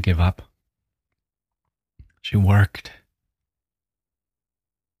 She didn't give up. She worked.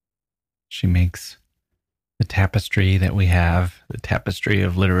 She makes the tapestry that we have, the tapestry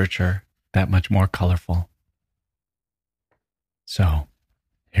of literature, that much more colorful. So,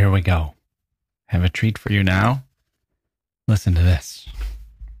 here we go. Have a treat for you now. Listen to this.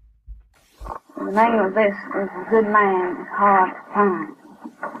 The name of this is A Good Man is Hard to Find.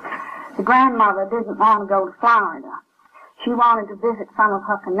 The grandmother didn't want to go to Florida. She wanted to visit some of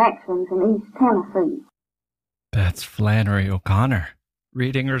her connections in East Tennessee. That's Flannery O'Connor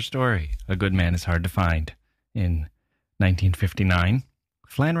reading her story, A Good Man is Hard to Find, in 1959.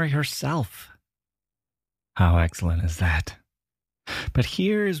 Flannery herself. How excellent is that? But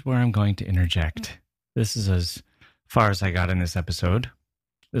here's where I'm going to interject. This is as far as I got in this episode.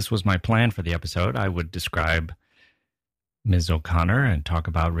 This was my plan for the episode. I would describe Ms. O'Connor and talk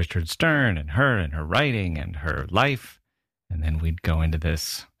about Richard Stern and her writing and her life. And then we'd go into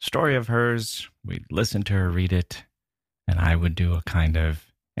this story of hers. We'd listen to her read it. And I would do a kind of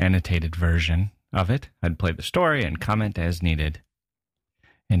annotated version of it. I'd play the story and comment as needed.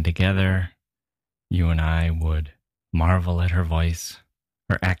 And together, you and I would marvel at her voice,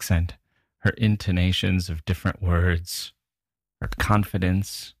 her accent, her intonations of different words, her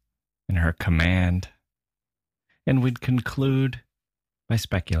confidence and her command. And we'd conclude by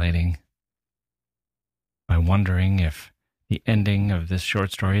speculating, by wondering if the ending of this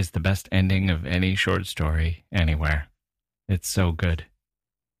short story is the best ending of any short story anywhere. It's so good.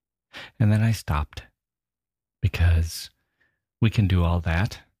 And then I stopped, because we can do all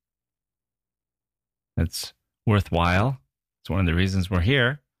that. It's worthwhile. It's one of the reasons we're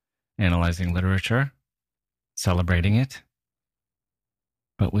here, analyzing literature, celebrating it.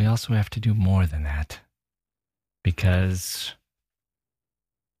 But we also have to do more than that, because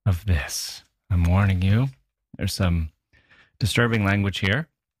of this. I'm warning you, there's some disturbing language here.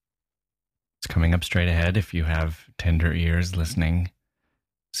 It's coming up straight ahead. If you have tender ears listening,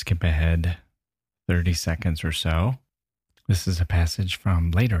 skip ahead 30 seconds or so. This is a passage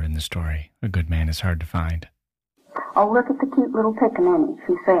from later in the story. A Good Man is Hard to Find. Oh, look at the cute little pickaninny,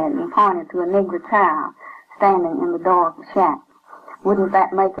 she said, and pointed to a Negro child standing in the door of the shack. Wouldn't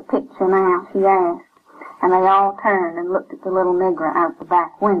that make a picture now, she asked. And they all turned and looked at the little Negro out the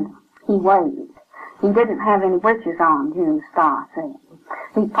back window. He waved. He didn't have any breeches on, June Starr said.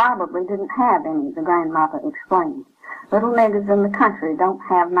 He probably didn't have any, the grandmother explained. Little niggers in the country don't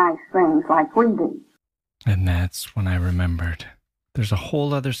have nice things like we do. And that's when I remembered. There's a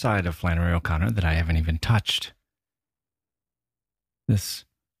whole other side of Flannery O'Connor that I haven't even touched. This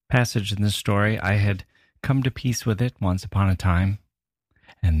passage in this story, I had come to peace with it once upon a time.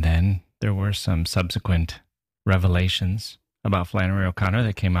 And then there were some subsequent revelations about Flannery O'Connor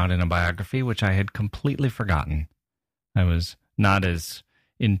that came out in a biography, which I had completely forgotten. I was not as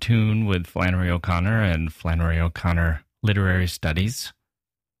in tune with Flannery O'Connor and Flannery O'Connor literary studies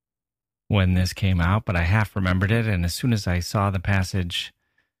when this came out, but I half remembered it, and as soon as I saw the passage,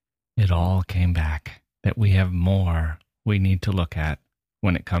 it all came back, that we have more we need to look at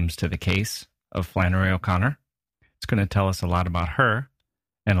when it comes to the case of Flannery O'Connor. It's going to tell us a lot about her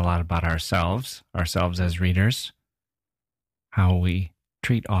and a lot about ourselves as readers, how we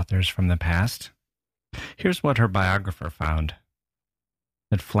treat authors from the past. Here's what her biographer found.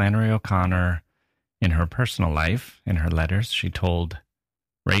 That Flannery O'Connor, in her personal life, in her letters, she told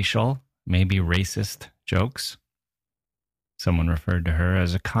racial, maybe racist jokes. Someone referred to her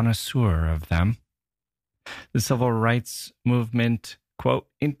as a connoisseur of them. The civil rights movement, quote,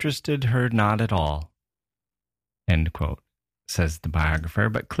 interested her not at all, end quote, says the biographer.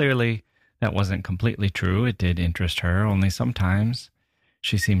 But clearly that wasn't completely true. It did interest her, only sometimes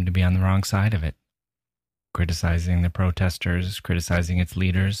she seemed to be on the wrong side of it, criticizing the protesters, criticizing its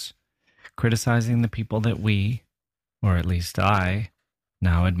leaders, criticizing the people that we, or at least I,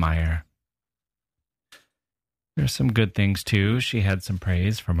 now admire. There's some good things, too. She had some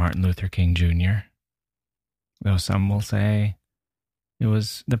praise for Martin Luther King Jr., though some will say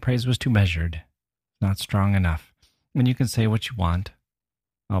the praise was too measured, not strong enough. And you can say what you want.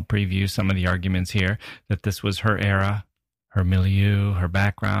 I'll preview some of the arguments here, that this was her era, her milieu, her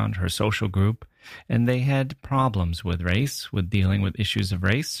background, her social group, and they had problems with race, with dealing with issues of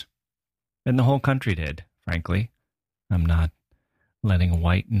race. And the whole country did, frankly. I'm not letting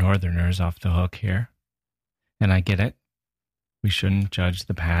white Northerners off the hook here. And I get it. We shouldn't judge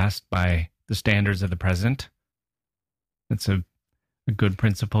the past by the standards of the present. It's a good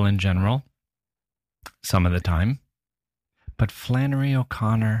principle in general, some of the time. But Flannery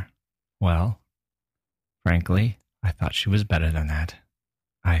O'Connor, well, frankly, I thought she was better than that.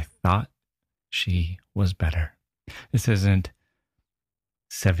 I thought she was better. This isn't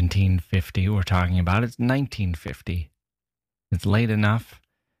 1750 we're talking about. It's 1950. It's late enough,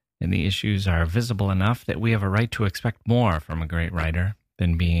 and the issues are visible enough that we have a right to expect more from a great writer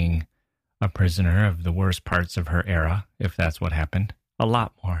than being a prisoner of the worst parts of her era, if that's what happened. A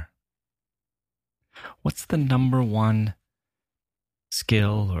lot more. What's the number one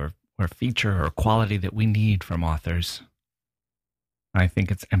skill or feature or quality that we need from authors? I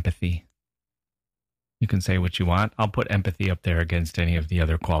think it's empathy. You can say what you want. I'll put empathy up there against any of the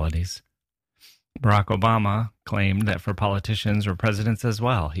other qualities. Barack Obama claimed that for politicians or presidents as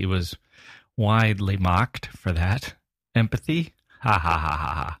well. He was widely mocked for that. Empathy? Ha ha ha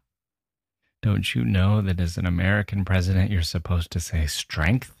ha ha. Don't you know that as an American president, you're supposed to say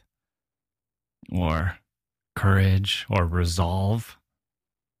strength or courage or resolve?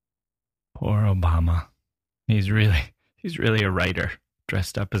 Poor Obama. He's really a writer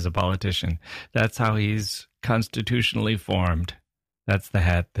dressed up as a politician. That's how he's constitutionally formed. That's the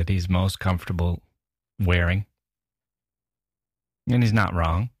hat that he's most comfortable wearing. And he's not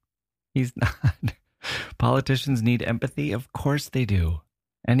wrong. He's not. Politicians need empathy? Of course they do.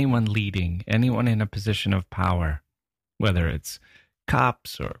 Anyone leading, anyone in a position of power, whether it's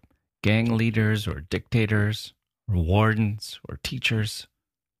cops or gang leaders or dictators or wardens or teachers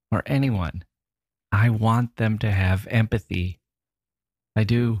or anyone, I want them to have empathy. I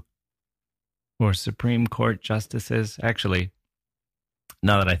do. Or Supreme Court justices. Actually,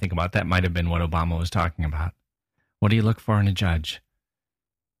 now that I think about it, that might have been what Obama was talking about. What do you look for in a judge?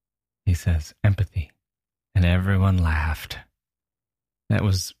 He says, empathy. And everyone laughed. That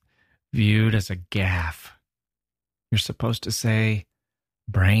was viewed as a gaffe. You're supposed to say,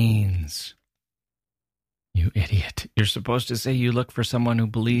 brains. You idiot. You're supposed to say you look for someone who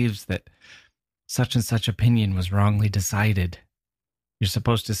believes that such and such opinion was wrongly decided. You're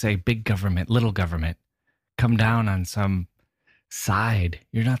supposed to say big government, little government. Come down on some side.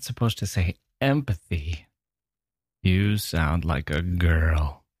 You're not supposed to say empathy. You sound like a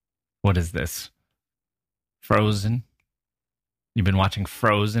girl. What is this? Frozen? You've been watching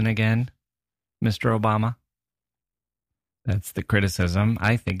Frozen again, Mr. Obama? That's the criticism.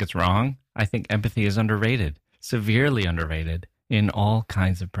 I think it's wrong. I think empathy is underrated, severely underrated in all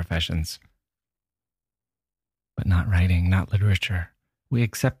kinds of professions. But not writing, not literature. We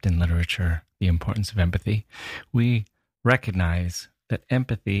accept in literature the importance of empathy. We recognize that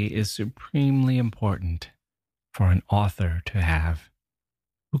empathy is supremely important for an author to have.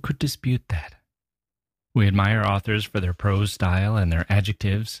 Who could dispute that? We admire authors for their prose style and their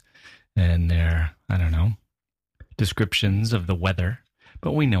adjectives and their, descriptions of the weather,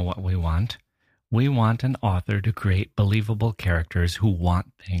 but we know what we want. We want an author to create believable characters who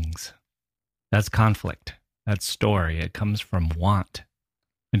want things. That's conflict. That's story. It comes from want.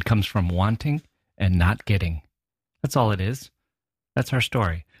 It comes from wanting and not getting. That's all it is. That's our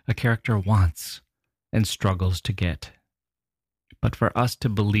story. A character wants and struggles to get. But for us to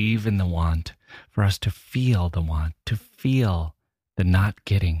believe in the want, for us to feel the want, to feel the not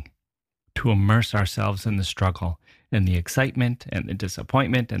getting, to immerse ourselves in the struggle and the excitement and the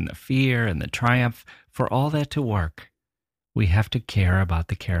disappointment and the fear and the triumph, for all that to work, we have to care about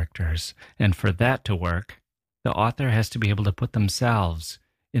the characters. And for that to work, the author has to be able to put themselves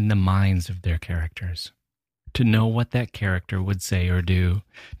in the minds of their characters, to know what that character would say or do,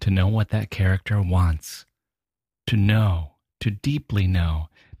 to know what that character wants, to know, to deeply know,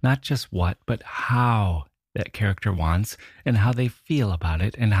 not just what, but how that character wants and how they feel about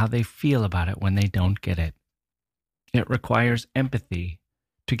it and how they feel about it when they don't get it. It requires empathy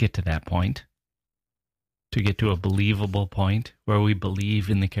to get to that point, to get to a believable point where we believe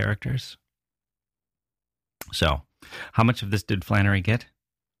in the characters. So, how much of this did Flannery get?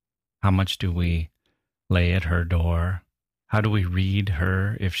 How much do we lay at her door? How do we read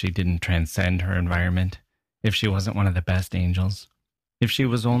her if she didn't transcend her environment? If she wasn't one of the best angels? If she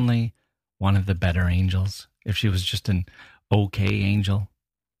was only one of the better angels? If she was just an okay angel?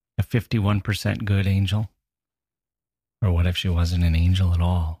 A 51% good angel? Or what if she wasn't an angel at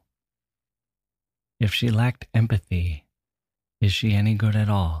all? If she lacked empathy, is she any good at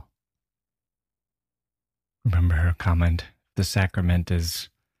all? Remember her comment, the sacrament is,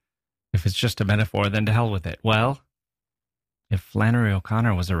 if it's just a metaphor, then to hell with it. Well, if Flannery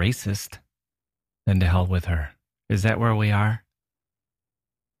O'Connor was a racist, then to hell with her. Is that where we are?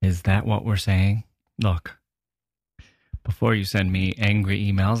 Is that what we're saying? Look, before you send me angry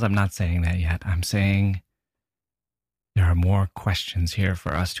emails, I'm not saying that yet. I'm saying there are more questions here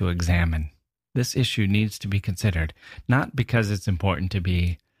for us to examine. This issue needs to be considered, not because it's important to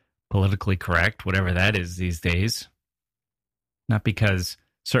be politically correct, whatever that is these days, not because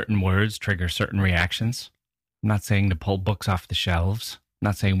certain words trigger certain reactions. I'm not saying to pull books off the shelves. I'm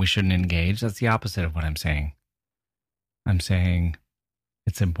not saying we shouldn't engage. That's the opposite of what I'm saying. I'm saying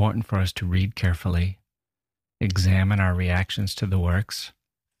it's important for us to read carefully, examine our reactions to the works,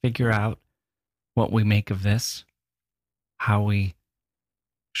 figure out what we make of this, how we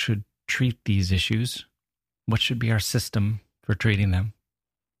should treat these issues, what should be our system for treating them.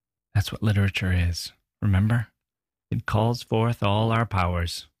 That's what literature is. Remember? It calls forth all our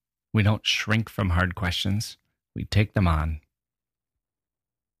powers. We don't shrink from hard questions. We take them on.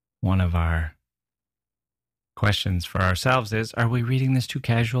 One of our questions for ourselves is, are we reading this too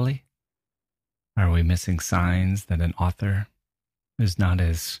casually? Are we missing signs that an author is not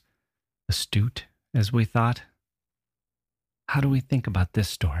as astute as we thought? How do we think about this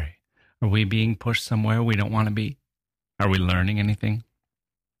story? Are we being pushed somewhere we don't want to be? Are we learning anything?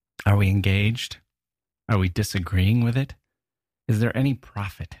 Are we engaged? Are we disagreeing with it? Is there any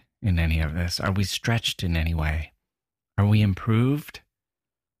profit in any of this? Are we stretched in any way? Are we improved?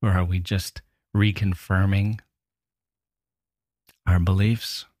 Or are we just reconfirming our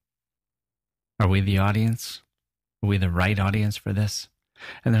beliefs? Are we the audience? Are we the right audience for this?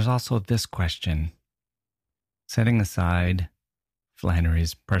 And there's also this question, setting aside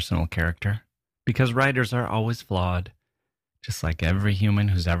Flannery's personal character, because writers are always flawed, just like every human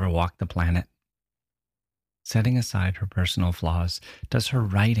who's ever walked the planet. Setting aside her personal flaws, does her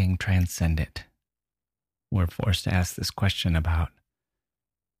writing transcend it? We're forced to ask this question about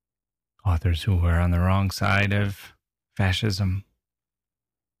authors who were on the wrong side of fascism,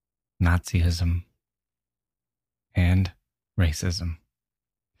 Nazism, and racism.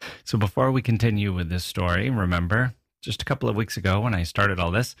 So before we continue with this story, remember, just a couple of weeks ago when I started all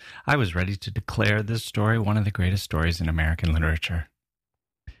this, I was ready to declare this story one of the greatest stories in American literature.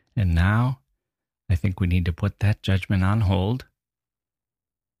 And now, I think we need to put that judgment on hold,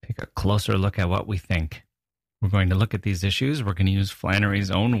 take a closer look at what we think. We're going to look at these issues. We're going to use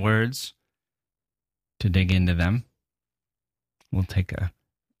Flannery's own words to dig into them. We'll take a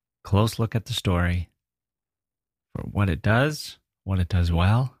close look at the story for what it does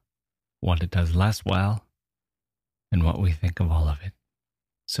well, what it does less well, and what we think of all of it.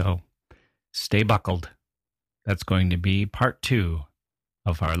 So, stay buckled. That's going to be part 2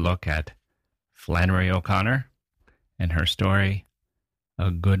 of our look at Flannery O'Connor and her story, A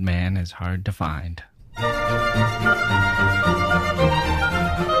Good Man is Hard to Find.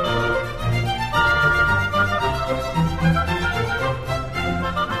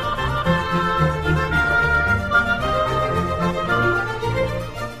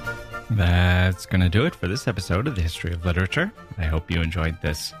 That's going to do it for this episode of the History of Literature. I hope you enjoyed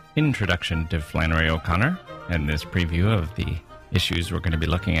this introduction to Flannery O'Connor and this preview of the issues we're going to be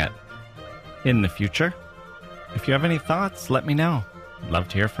looking at in the future. If you have any thoughts, let me know. I'd love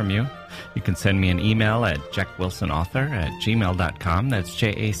to hear from you. You can send me an email at jackwilsonauthor@gmail.com. That's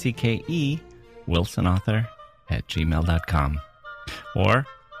JACKE wilsonauthor@gmail.com. Or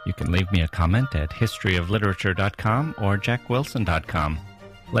you can leave me a comment at historyofliterature.com or jackwilson.com.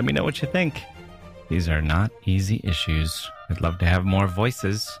 Let me know what you think. These are not easy issues. I'd love to have more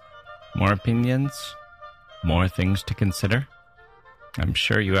voices, more opinions, more things to consider. I'm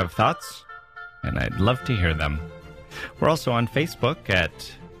sure you have thoughts, and I'd love to hear them. We're also on Facebook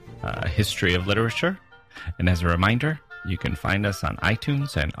at History of Literature. And as a reminder, you can find us on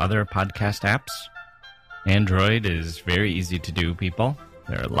iTunes and other podcast apps. Android is very easy to do, people.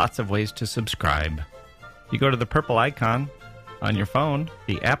 There are lots of ways to subscribe. You go to the purple icon on your phone,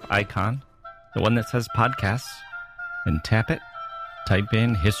 the app icon, the one that says podcasts, and tap it, type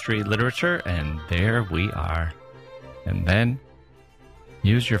in History Literature, and there we are. And then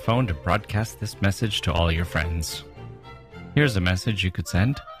use your phone to broadcast this message to all your friends. Here's a message you could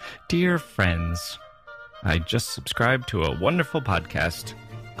send. Dear friends, I just subscribed to a wonderful podcast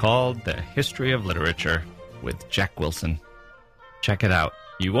called The History of Literature with Jack Wilson. Check it out.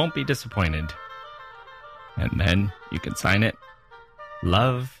 You won't be disappointed. And then you can sign it.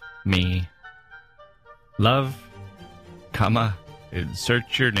 Love me. Love, comma,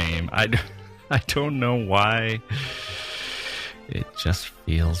 insert your name. I don't know why. It just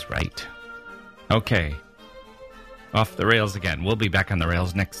feels right. Okay. Off the rails again. We'll be back on the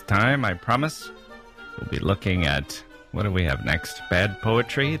rails next time, I promise. We'll be looking at, what do we have next? Bad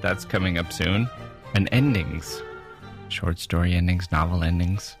poetry? That's coming up soon. And endings. Short story endings, novel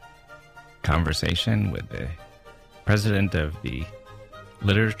endings. Conversation with the president of the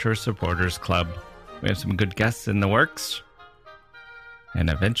Literature Supporters Club. We have some good guests in the works. And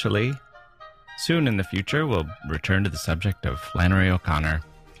eventually, soon in the future, we'll return to the subject of Flannery O'Connor.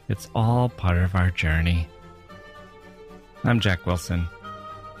 It's all part of our journey. I'm Jack Wilson.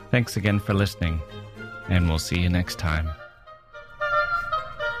 Thanks again for listening, and we'll see you next time.